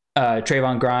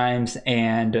 Trayvon Grimes,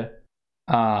 and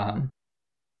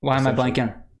why am I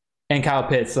blanking? And Kyle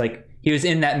Pitts. He was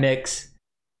in that mix.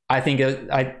 I think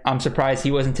I'm surprised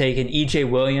he wasn't taken. EJ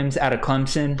Williams out of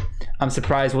Clemson, I'm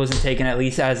surprised wasn't taken at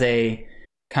least as a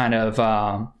kind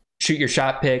of shoot your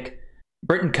shot pick.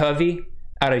 Britton Covey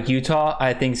out of Utah,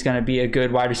 I think is going to be a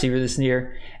good wide receiver this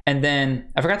year. And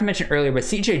then I forgot to mention earlier, but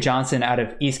CJ Johnson out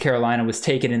of East Carolina was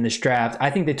taken in this draft.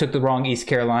 I think they took the wrong East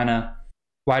Carolina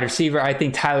wide receiver. I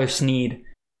think Tyler Snead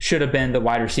should have been the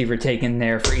wide receiver taken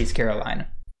there for East Carolina.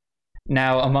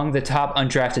 Now, among the top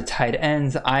undrafted tight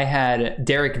ends, I had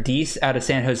Derek Deese out of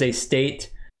San Jose State,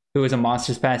 who was a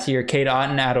monster this past year. Cade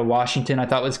Otton out of Washington, I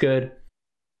thought was good.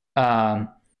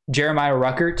 Jeremiah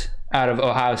Ruckert out of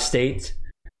Ohio State,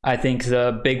 I think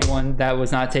the big one that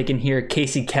was not taken here.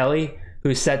 Casey Kelly,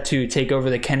 who's set to take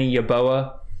over the Kenny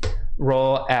Yeboah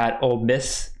role at Ole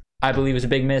Miss, I believe was a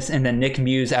big miss. And then Nick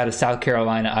Muse out of South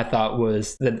Carolina, I thought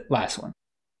was the last one.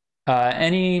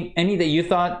 Any that you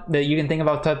thought that you can think of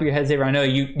off the top of your head, Xavier? I know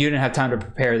you didn't have time to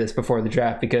prepare this before the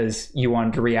draft because you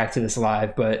wanted to react to this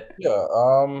live, but yeah,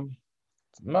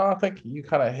 No, I think you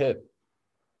kind of hit,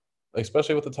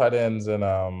 especially with the tight ends and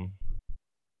the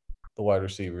wide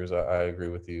receivers. I agree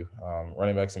with you.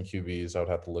 Running backs and QBs, I would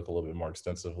have to look a little bit more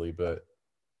extensively, but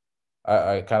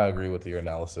I kind of agree with your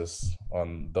analysis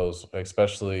on those,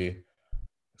 especially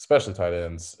tight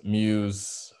ends.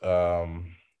 Muse.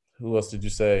 Who else did you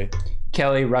say?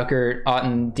 Kelly, Rucker,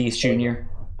 Otten, Deese Jr.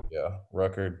 Yeah,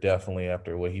 Rucker definitely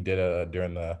after what he did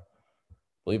during the, I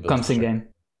believe it was Clemson game.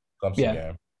 Clemson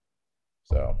game.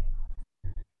 So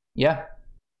yeah,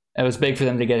 it was big for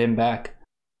them to get him back.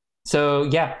 So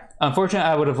yeah, unfortunately,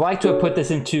 I would have liked to have put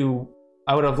this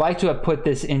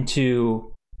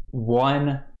into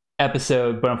one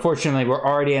episode, but unfortunately, we're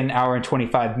already at 1 hour and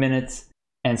 25 minutes,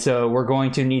 and so we're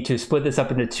going to need to split this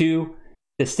up into 2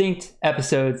 distinct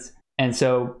episodes. And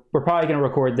so we're probably going to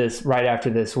record this right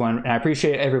after this one. And I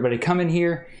appreciate everybody coming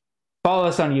here. Follow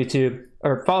us on YouTube,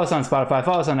 or follow us on Spotify,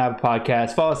 follow us on Apple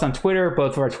Podcasts, follow us on Twitter.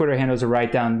 Both of our Twitter handles are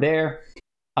right down there.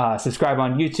 Subscribe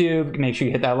on YouTube. Make sure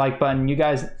you hit that like button. You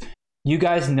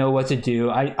guys know what to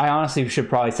do. I honestly should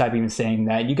probably stop even saying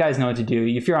that. You guys know what to do.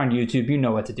 If you're on YouTube, you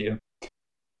know what to do.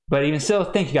 But even still,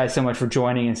 thank you guys so much for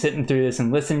joining and sitting through this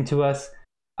and listening to us.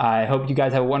 I hope you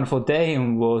guys have a wonderful day,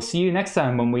 and we'll see you next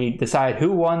time when we decide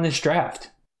who won this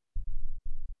draft.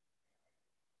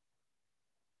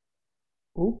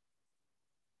 Ooh.